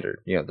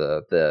standard.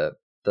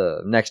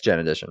 The next gen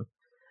edition.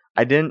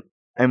 But then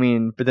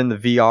the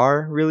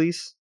VR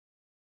release.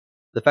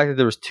 The fact that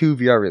there was 2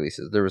 VR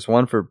releases. There was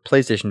one for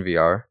PlayStation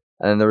VR,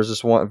 and then there was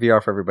just one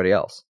VR for everybody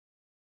else.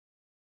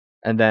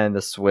 And then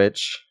the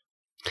Switch.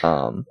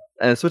 And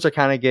the Switch I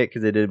kind of get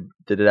because they did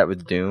that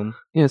with Doom.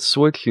 Yeah,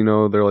 Switch,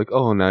 they're like,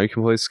 oh, now you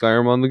can play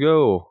Skyrim on the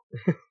go.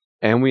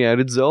 And we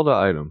added Zelda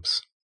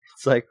items.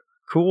 It's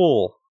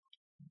cool.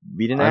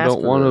 We didn't I ask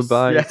don't for want this. to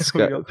buy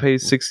Yeah, pay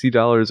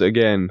 $60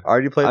 again.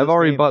 already played. I've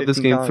already bought this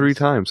game 3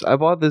 times. I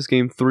bought this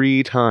game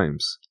 3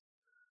 times.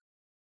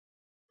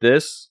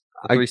 This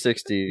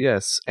 360.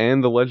 Yes,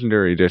 and the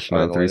Legendary Edition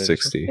Oh, on the Legendary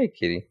 360. Edition. Hey,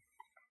 kitty.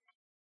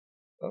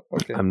 Oh,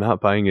 okay. I'm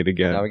not buying it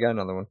again Now we got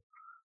another one.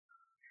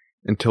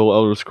 until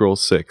Elder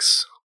Scrolls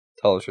 6.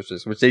 Taller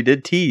switches, which they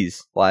did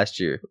tease last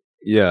year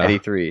Yeah, at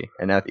E3,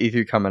 and now with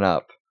E3 coming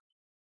up,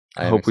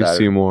 I am hope we excited.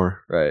 see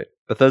more. Right,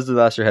 Bethesda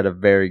last year had a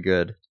very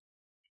good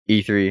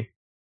E3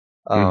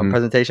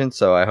 presentation,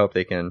 so I hope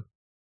they can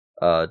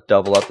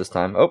double up this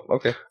time. Oh,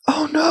 okay.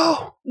 Oh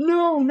no!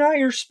 No, not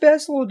your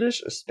special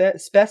edition.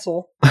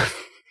 Special.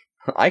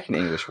 I can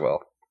English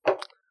well.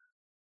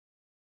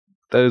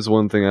 That is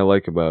one thing I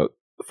like about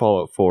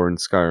Fallout 4 and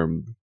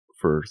Skyrim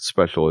for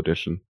Special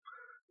Edition,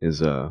 is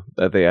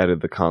that they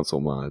added the console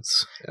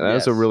mods. And that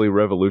was a Yes. really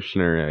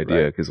revolutionary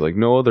idea, Right. because like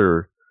no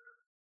other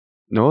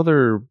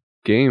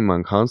game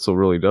on console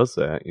really does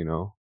that.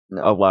 No.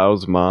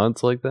 Allows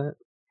mods like that.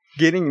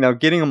 Getting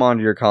them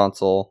onto your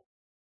console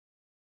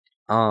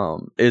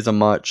is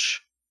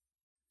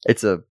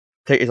it's a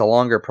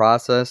longer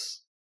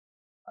process,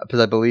 because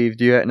I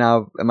believe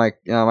am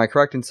I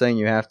correct in saying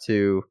you have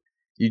to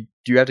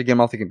get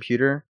them off the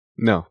computer?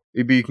 No,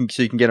 You can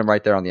get them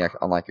right there on your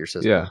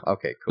system. Yeah.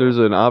 Okay, cool. there's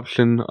an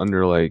option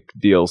under like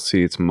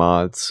DLC, it's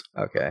mods,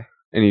 Okay.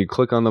 and you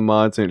click on the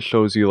mods and it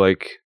shows you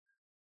like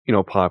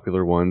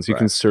popular ones. You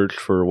can Right. search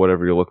for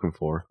whatever you're looking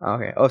for.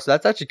 Okay. Oh, so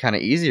that's actually kind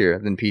of easier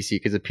than PC,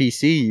 because a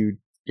PC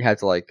you have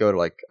to like go to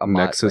like a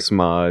Nexus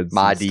mods,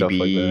 and stuff like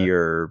ModDB, that.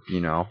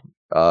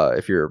 or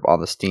if you're on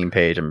the Steam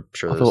page, I'm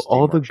sure. Although there's Steam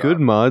all the Workshop. good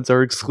mods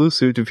are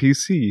exclusive to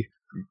PC.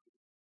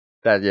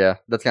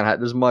 That's kind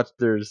of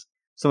there's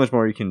so much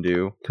more you can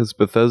do. Because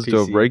Bethesda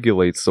PC.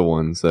 regulates the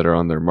ones that are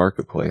on their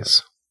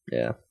marketplace.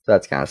 Yeah,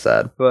 that's kind of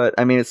sad, but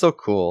I mean, it's so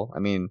cool. I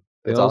mean,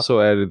 They it's also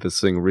added this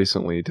thing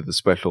recently to the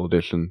special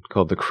edition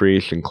called the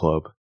Creation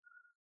Club.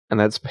 And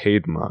that's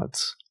paid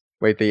mods.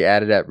 Wait, they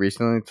added that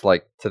recently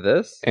to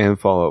this? And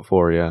Fallout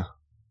 4, yeah.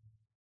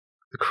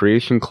 The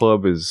Creation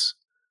Club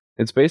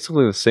it's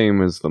basically the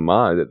same as the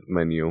mod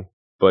menu,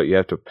 but you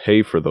have to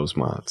pay for those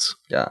mods.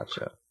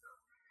 Gotcha.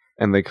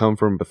 And they come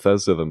from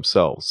Bethesda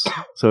themselves.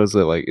 So is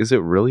it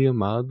really a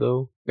mod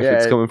though? If Yeah,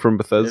 it's coming from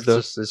Bethesda?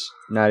 It's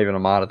not even a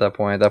mod at that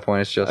point. At that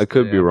point, it's just I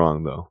could be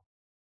wrong though.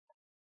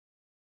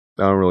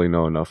 I don't really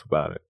know enough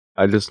about it.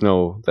 I just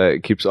know that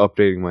it keeps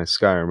updating my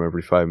Skyrim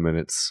every 5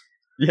 minutes,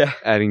 Yeah.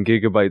 adding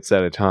gigabytes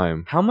at a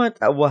time. How much?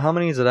 How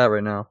many is it at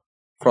right now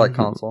for like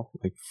console?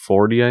 Like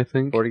 40, I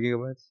think. 40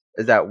 gigabytes.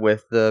 Is that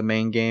with the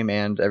main game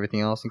and everything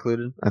else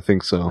included? I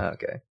think so.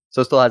 Okay,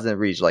 so it still hasn't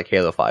reached like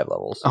Halo 5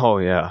 levels. Oh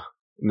yeah,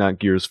 not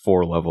Gears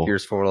 4 level.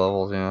 Gears 4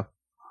 levels, yeah.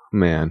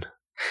 Man.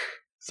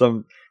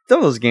 Some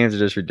of those games are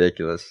just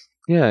ridiculous.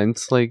 Yeah, and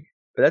it's like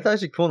But that's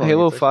actually cool.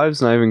 Halo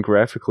 5's not even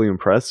graphically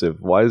impressive.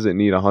 Why does it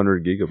need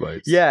 100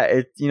 gigabytes? Yeah,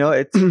 it's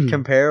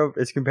comparable.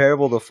 It's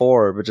comparable to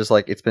 4, but just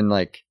like it's been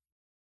like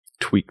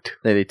Tweaked.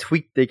 they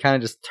tweaked. They kind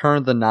of just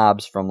turned the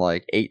knobs from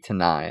like 8 to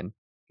 9.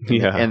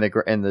 Yeah. in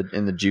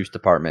the juice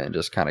department, and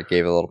just kind of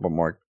gave it a little bit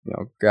more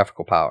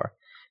graphical power.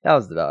 That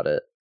was about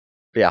it.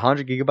 But yeah,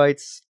 100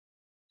 gigabytes,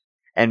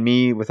 and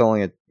me with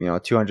only a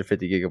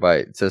 250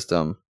 gigabyte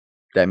system.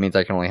 That means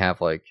I can only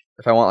have like,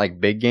 if I want like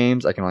big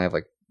games, I can only have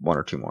like 1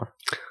 or 2 more.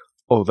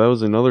 Oh, that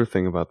was another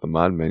thing about the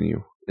mod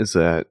menu, is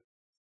that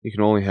you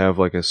can only have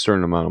like a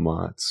certain amount of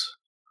mods.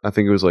 I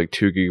think it was like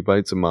 2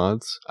 gigabytes of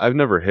mods. I've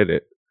never hit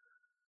it.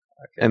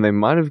 Okay. And they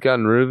might have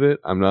gotten rid of it,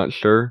 I'm not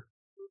sure.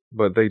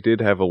 But they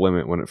did have a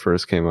limit when it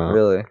first came out.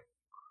 Really,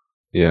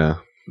 Yeah.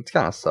 it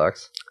kind of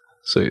sucks.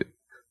 So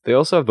they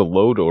also have the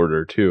load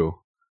order too,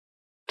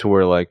 to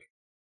where like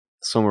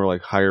some are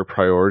like higher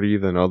priority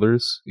than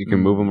others. You can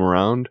move them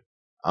around.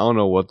 I don't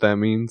know what that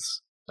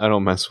means. I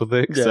don't mess with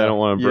it because I don't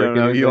want to break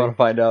anything. You want to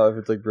find out if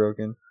it's like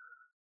broken.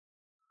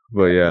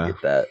 But I yeah,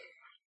 get that.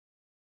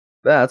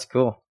 Yeah, that's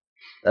cool.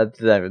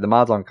 The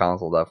mods on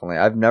console, definitely.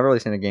 I've never really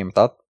seen a game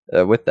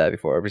with that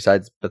before,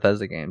 besides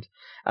Bethesda games.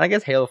 And I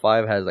guess Halo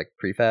 5 has like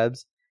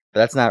prefabs, but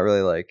that's not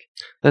really like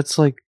that's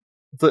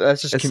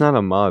that's just it's not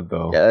a mod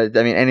though. Yeah,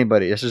 I mean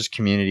anybody. It's just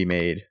community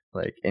made,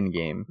 like in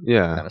game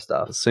Yeah. kind of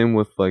stuff. Same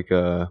with like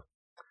the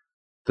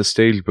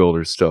stage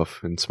builder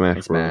stuff in Smash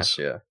In Bros. Smash,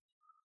 yeah,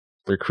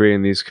 They're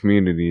creating these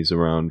communities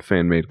around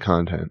fan made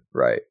content.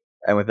 right.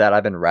 And with that,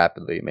 I've been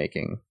rapidly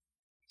making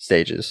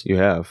stages. You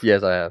have.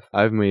 Yes, I have.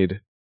 I've made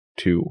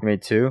 2. I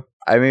made 2.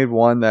 I made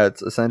one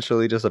that's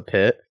essentially just a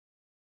pit,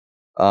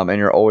 and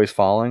you're always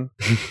falling.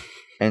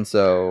 And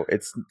so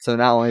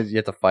not only do you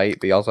have to fight,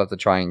 but you also have to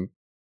try and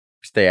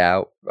stay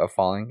out of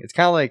falling. It's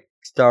kind of like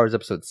Star Wars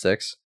Episode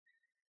 6,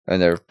 and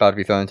they're about to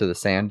be thrown into the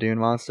sand dune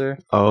monster.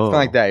 Oh. It's kind of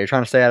like that. You're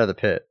trying to stay out of the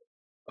pit.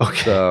 Okay.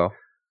 So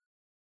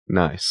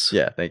Nice.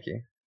 yeah, thank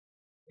you.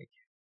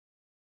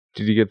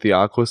 Did you get the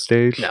Aqua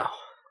stage? No.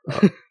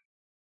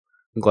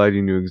 I'm glad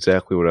you knew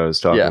exactly what I was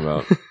talking Yeah.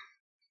 about.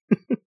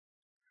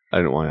 I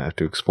didn't want to have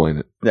to explain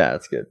it. Yeah,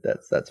 that's good.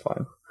 That's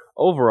fine.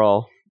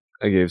 Overall,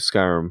 I gave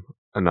Skyrim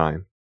a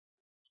 9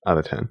 out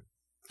of 10.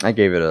 I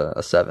gave it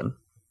a 7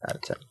 out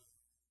of 10.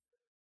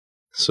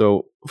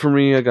 So for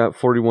me, I got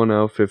 41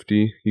 out of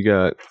 50. You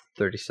got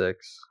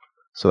 36.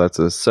 So that's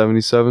a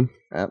 77.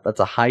 That's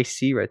a high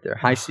C right there.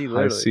 High C,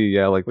 literally. I see.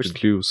 Yeah, like Which- the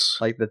juice.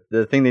 Like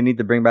the thing they need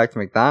to bring back to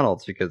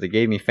McDonald's because they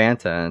gave me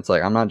Fanta, and it's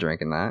like I'm not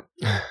drinking that.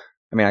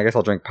 I mean, I guess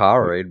I'll drink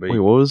Powerade, but Wait,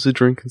 what was the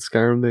drink in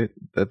Skyrim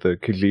that the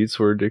Khajiits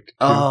were addicted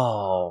to?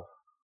 oh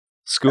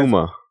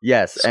Skooma.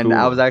 yes, and I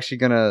Skooma. was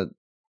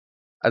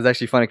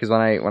actually funny because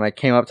when I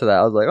came up to that,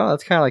 I was like, oh,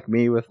 that's kind of like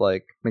me with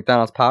like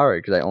McDonald's Powerade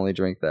because I only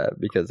drink that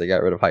because they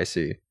got rid of High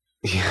C.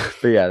 Yeah.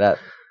 But yeah, that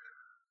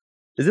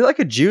is it like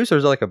a juice or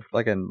is it like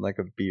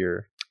a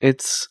beer?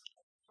 It's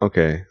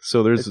okay.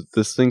 So there's It's-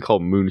 this thing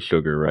called moon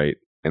sugar, right?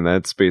 And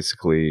that's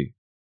basically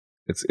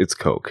it's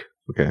Coke.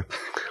 Okay.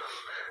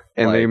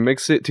 And they Like-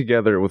 mix it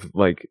together with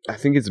like I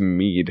think it's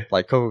mead.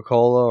 Like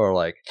Coca-Cola or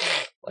like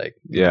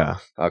Yeah.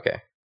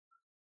 okay.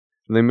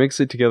 And they mix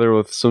it together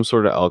with some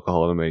sort of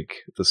alcohol to make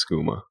the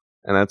skooma.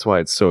 And that's why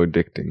it's so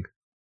addicting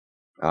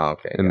Oh,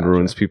 okay. and gotcha.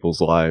 ruins people's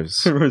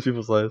lives. ruins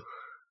people's lives.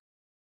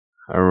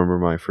 I remember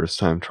my first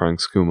time trying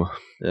skooma.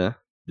 Yeah.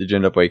 Did you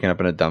end up waking up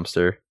in a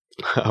dumpster?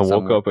 I woke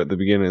Somewhere. up at the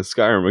beginning of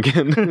Skyrim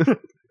again.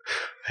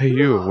 Hey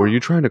you, were you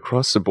trying to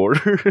cross the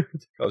border?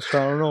 I was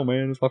trying to know,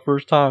 man. It's my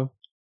first time.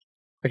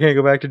 I can't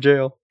go back to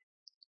jail.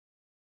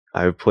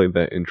 I've played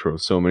that intro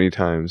so many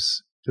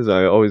times because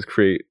I always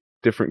create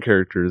different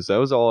characters. That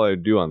was all I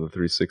do on the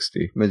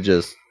 360. But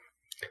just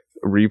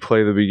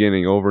Replay the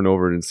beginning over and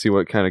over and see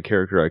what kind of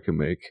character I can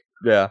make.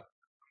 yeah.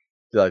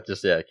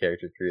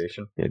 Character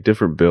creation. Yeah,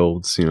 different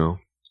builds, you know.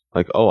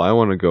 Like, oh, I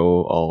want to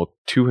go all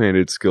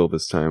two-handed skill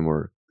this time,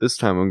 or this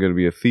time I'm going to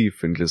be a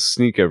thief and just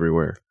sneak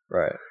everywhere.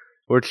 Right.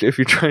 Or if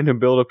you're trying to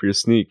build up your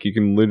sneak, you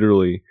can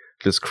literally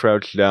just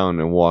crouch down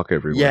and walk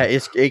everywhere. Yeah,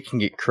 it can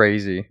get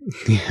crazy.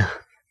 Yeah.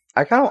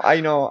 I kind of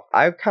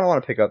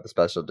want to pick up the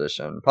special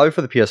edition, probably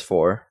for the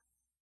PS4.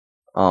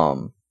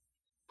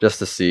 Just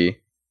to see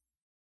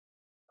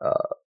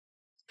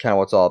kind of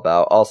what's all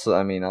about. Also,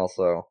 I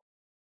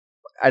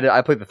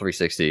played the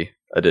 360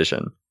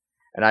 edition,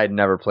 and I had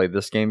never played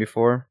this game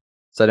before,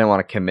 so I didn't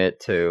want to commit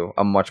to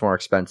a much more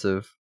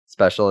expensive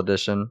special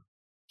edition.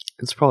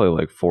 It's probably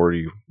like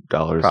 $40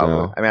 Probably.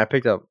 now. I mean, I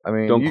picked up. I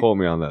mean, Don't quote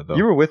me on that, though.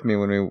 you were with me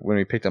when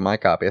we picked up my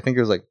copy. I think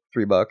it was like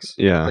 $3.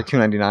 Yeah. Like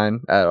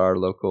 $2.99 at our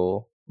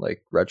local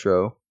like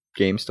retro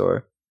game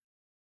store.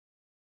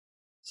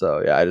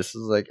 So yeah, I just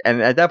was like,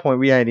 and at that point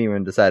we hadn't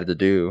even decided to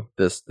do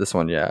this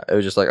one yet. It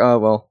was just like, oh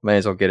well, may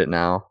as well get it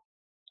now.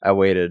 I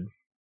waited,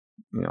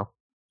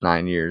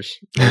 9 years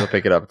to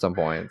pick it up at some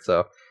point.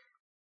 So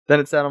then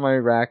it sat on my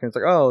rack, and it's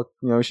like, oh,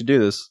 we should do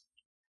this.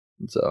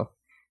 And so,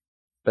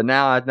 but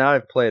now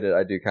I've played it,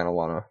 I do kind of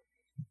want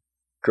to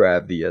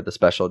grab the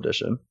special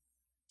edition.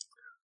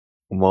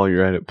 While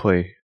you're at it,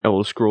 play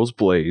Elder Scrolls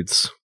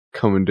Blades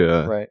coming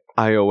to Right.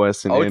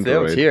 iOS and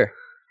Android. It's here.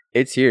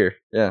 It's here.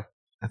 Yeah.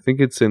 I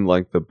think it's in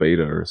like the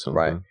beta or something.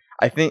 Right.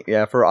 I think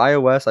for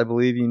iOS, I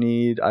believe you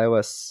need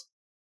iOS.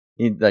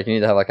 You need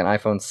to have like an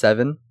iPhone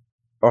 7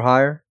 or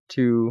higher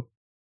to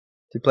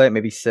play it.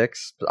 Maybe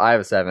 6. But I have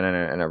a 7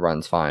 and it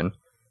runs fine.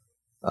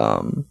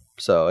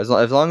 So as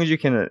long as you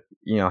can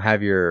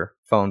have your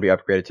phone be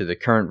upgraded to the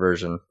current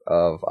version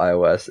of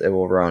iOS, it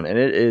will run, and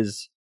it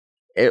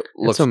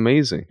looks It's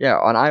amazing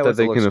on iOS that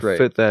they it looks can great.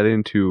 fit that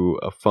into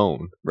a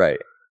phone. Right.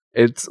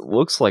 It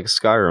looks like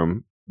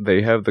Skyrim.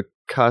 They have the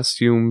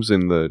costumes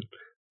and the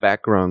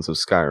backgrounds of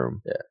Skyrim.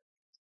 Yeah.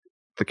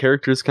 The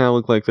characters kind of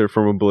look like they're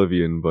from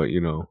Oblivion, but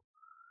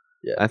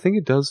Yeah. I think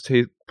it does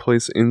take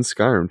place in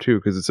Skyrim too,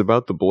 because it's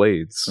about the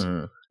blades,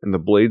 Mhm. and the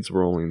blades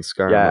were only in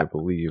Skyrim, Yeah, I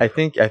believe. I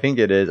think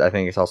it is. I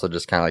think it's also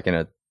just kind of like in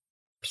a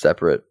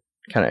separate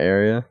kind of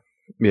area.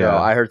 yeah,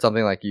 I heard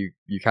something like you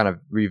kind of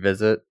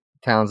revisit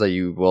towns that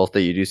you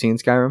do see in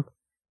Skyrim.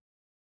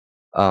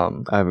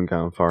 I haven't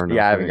gone far enough.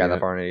 Yeah, I haven't in it gotten that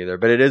yet. far in it either,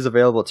 but it is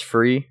available. It's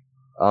free.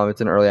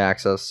 It's in early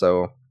access,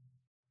 so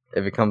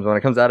when it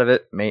comes out of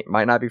it,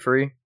 might not be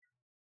free,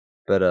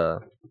 but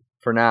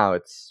for now,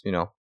 it's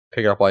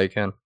pick it up while you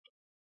can.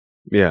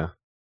 Yeah.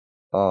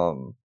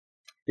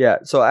 Yeah.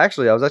 So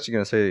actually, I was actually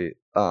gonna say,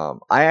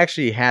 I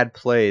actually had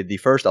played the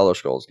first Elder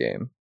Scrolls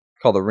game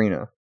called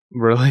Arena.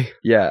 Really?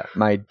 Yeah,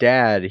 my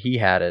dad, he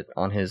had it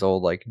on his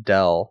old like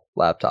Dell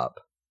laptop,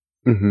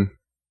 Mm-hmm.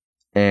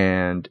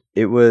 and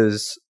it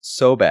was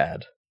so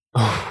bad.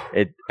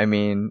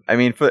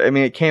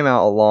 It came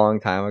out a long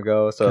time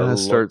ago, so Gotta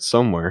start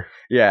somewhere.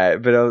 yeah.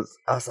 But I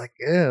was like,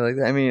 yeah, like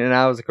I mean, and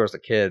I was of course a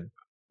kid,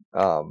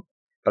 but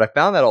I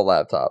found that old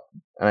laptop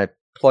and I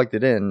plugged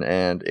it in,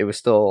 and it was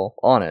still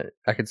on it.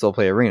 I could still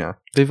play Arena.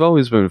 They've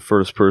always been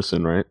first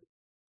person, right?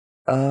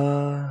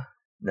 No,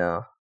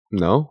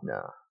 No,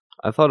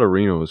 I thought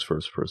Arena was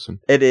first person.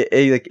 it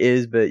like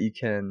is, but you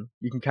can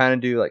kind of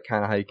do like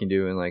kind of how you can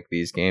do in like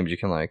these games. You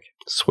can like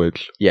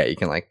Switch, you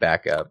can like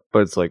back up. but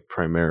it's like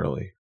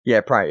primarily.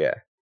 Yeah, probably, yeah.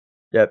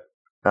 Yep.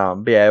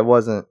 But yeah, it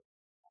wasn't.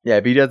 Yeah,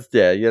 but you had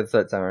to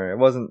start timer. It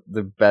wasn't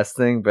the best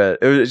thing, but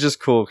it was just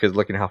cool because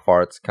looking how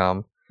far it's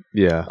come.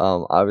 Yeah.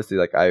 Obviously,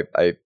 like I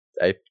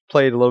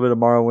played a little bit of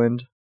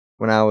Morrowind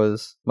when I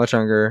was much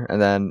younger,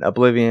 and then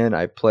Oblivion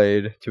I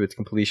played to its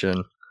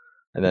completion,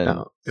 and then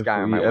Now, if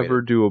Skyrim we I ever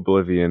waited. do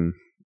Oblivion,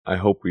 I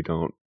hope we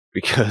don't,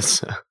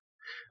 because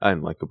I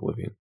didn't like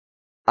Oblivion.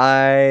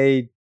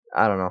 I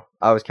don't know.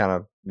 I was kind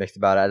of mixed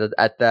about it.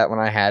 At that, when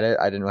I had it,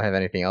 I didn't really have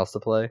anything else to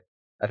play.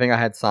 I think I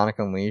had Sonic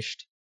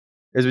Unleashed.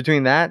 It was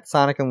between that,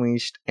 Sonic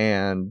Unleashed,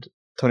 and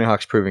Tony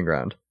Hawk's Proving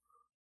Ground.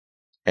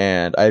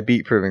 And I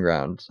beat Proving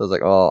Ground. So I was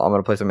like, oh, I'm going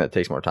to play something that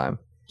takes more time.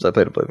 So I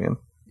played Oblivion.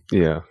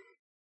 Yeah.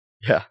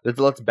 Yeah.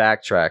 Let's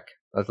backtrack.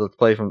 Let's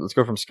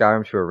go from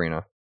Skyrim to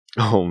Arena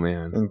Oh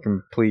man. in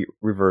complete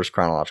reverse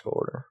chronological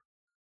order.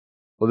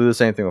 We'll do the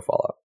same thing with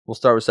Fallout. We'll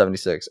start with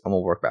 76 and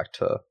we'll work back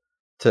to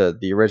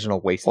the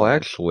original Wasteland. Well,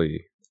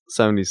 actually,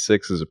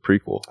 76 is a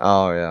prequel.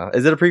 Oh yeah.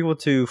 Is it a prequel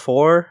to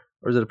 4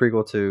 or is it a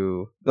prequel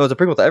to? No, it's a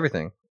prequel to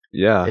everything.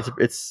 Yeah.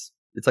 It's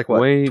like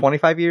what? Wait.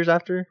 25 years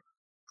after?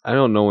 I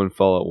don't know when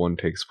Fallout 1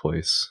 takes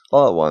place.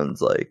 Fallout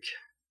 1's like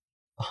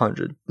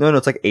 100. No,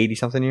 it's like 80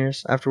 something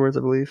years afterwards,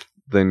 I believe.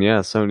 Then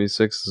yeah,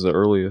 76 is the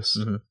earliest.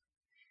 Mhm.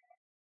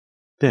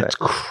 That's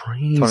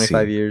crazy.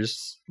 25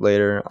 years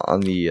later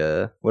on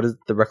the what is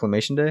the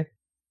Reclamation Day?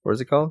 What is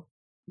it called?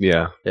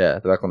 Yeah. Yeah,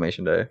 the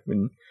Reclamation Day.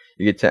 When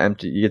you get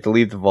to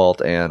leave the vault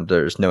and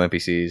there's no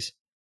NPCs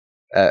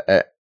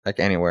at like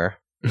anywhere.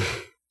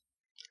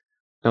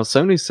 Now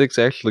 76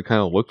 actually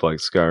kind of looked like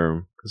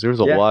Skyrim because there was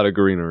a Yeah. lot of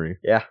greenery.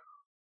 Yeah.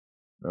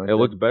 It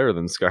looked better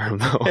than Skyrim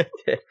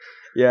though.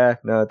 Yeah,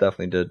 no, it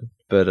definitely did.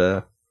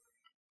 But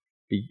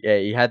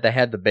they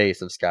had the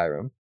base of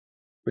Skyrim,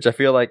 which I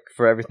feel like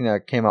for everything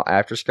that came out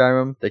after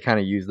Skyrim, they kind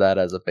of used that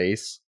as a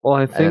base. Well,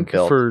 I think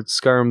built. for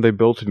Skyrim they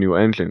built a new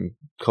engine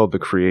called the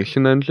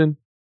Creation Engine.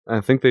 I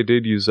think they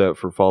did use that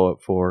for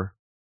Fallout 4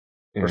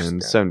 and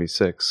Skyrim.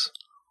 76.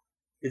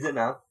 Is it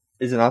not?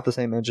 Is it not the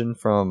same engine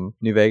from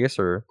New Vegas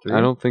or 3? I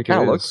don't think it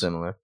Kind is. of looks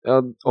similar.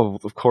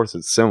 Of course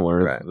it's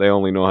similar. Right. They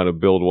only know how to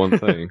build one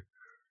thing.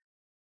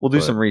 We'll do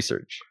But- some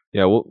research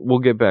Yeah, we'll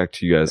get back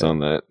to you guys Yeah. on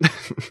that.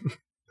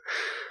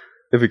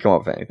 if we come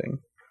up with anything.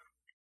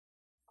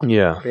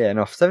 Yeah. But yeah,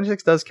 no,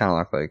 76 does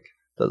look like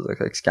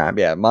Skyrim.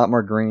 Yeah, a lot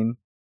more green.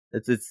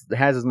 It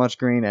has as much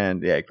green,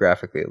 and yeah,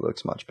 graphically it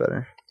looks much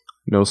better.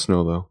 No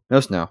snow though. No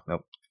snow.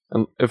 Nope.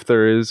 If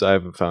there is, I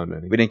haven't found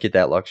any. We didn't get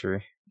that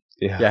luxury.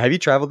 Yeah. Yeah, have you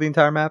traveled the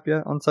entire map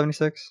yet on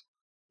 76?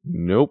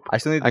 Nope. I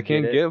still need to I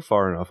can't it. get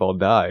far enough. I'll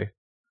die.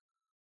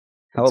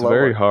 How It's level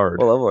very are- hard.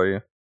 What level are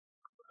you?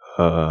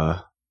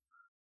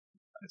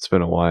 It's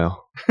been a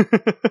while.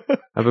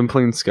 I've been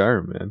playing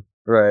Skyrim, man.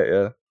 Right,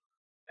 yeah.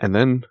 And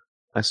then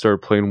I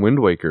started playing Wind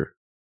Waker,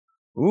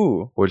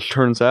 Ooh. which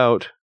turns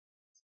out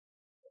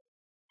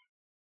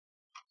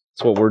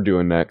it's what we're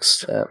doing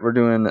next. We're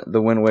doing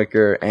the Wind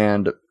Waker,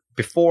 and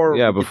before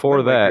Yeah, we get to before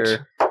Wind that,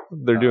 Waker,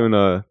 they're doing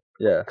a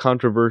yeah,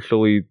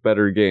 controversially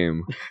better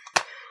game.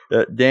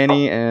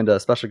 Danny and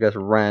special guest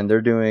Ren,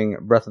 they're doing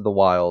Breath of the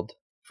Wild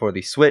for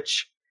the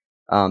Switch,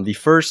 the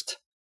first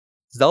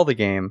Zelda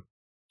game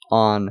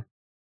on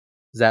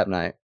Zap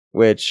Night,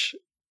 which,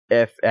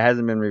 if it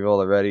hasn't been revealed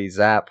already,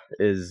 Zap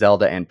is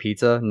Zelda and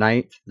Pizza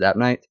Night, Zap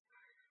Night.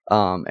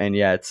 And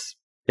yeah,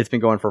 it's been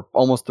going for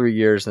almost 3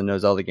 years and no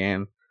Zelda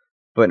game.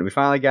 But we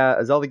finally got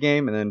a Zelda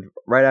game, and then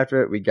right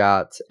after it, we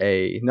got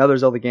another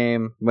Zelda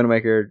game. Wind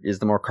Waker is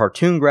the more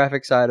cartoon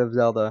graphic side of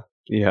Zelda.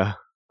 Yeah.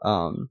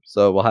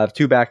 So we'll have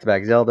 2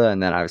 back-to-back Zelda,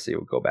 and then obviously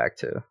we'll go back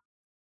to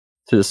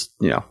just,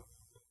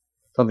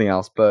 something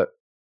else. But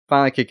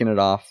finally kicking it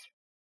off,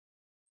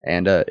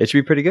 and it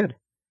should be pretty good.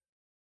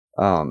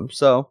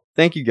 So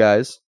thank you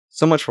guys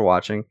so much for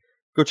watching.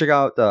 Go check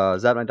out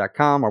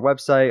zapnight.com, our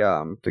website.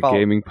 The follow-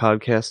 Gaming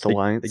Podcast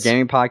Alliance. The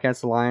Gaming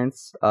Podcast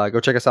Alliance. Go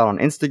check us out on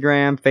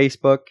Instagram,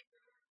 Facebook.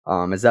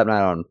 It's Zap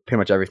Night on pretty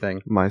much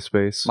everything.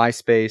 MySpace.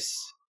 MySpace,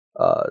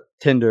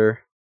 Tinder,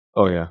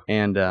 Oh yeah.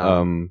 and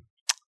Um,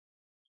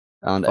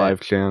 on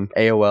 5chan.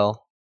 AOL.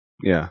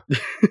 Yeah.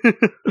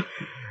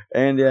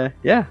 And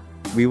yeah,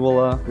 we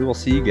will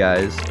see you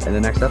guys in the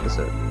next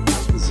episode.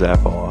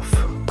 Zap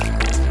off.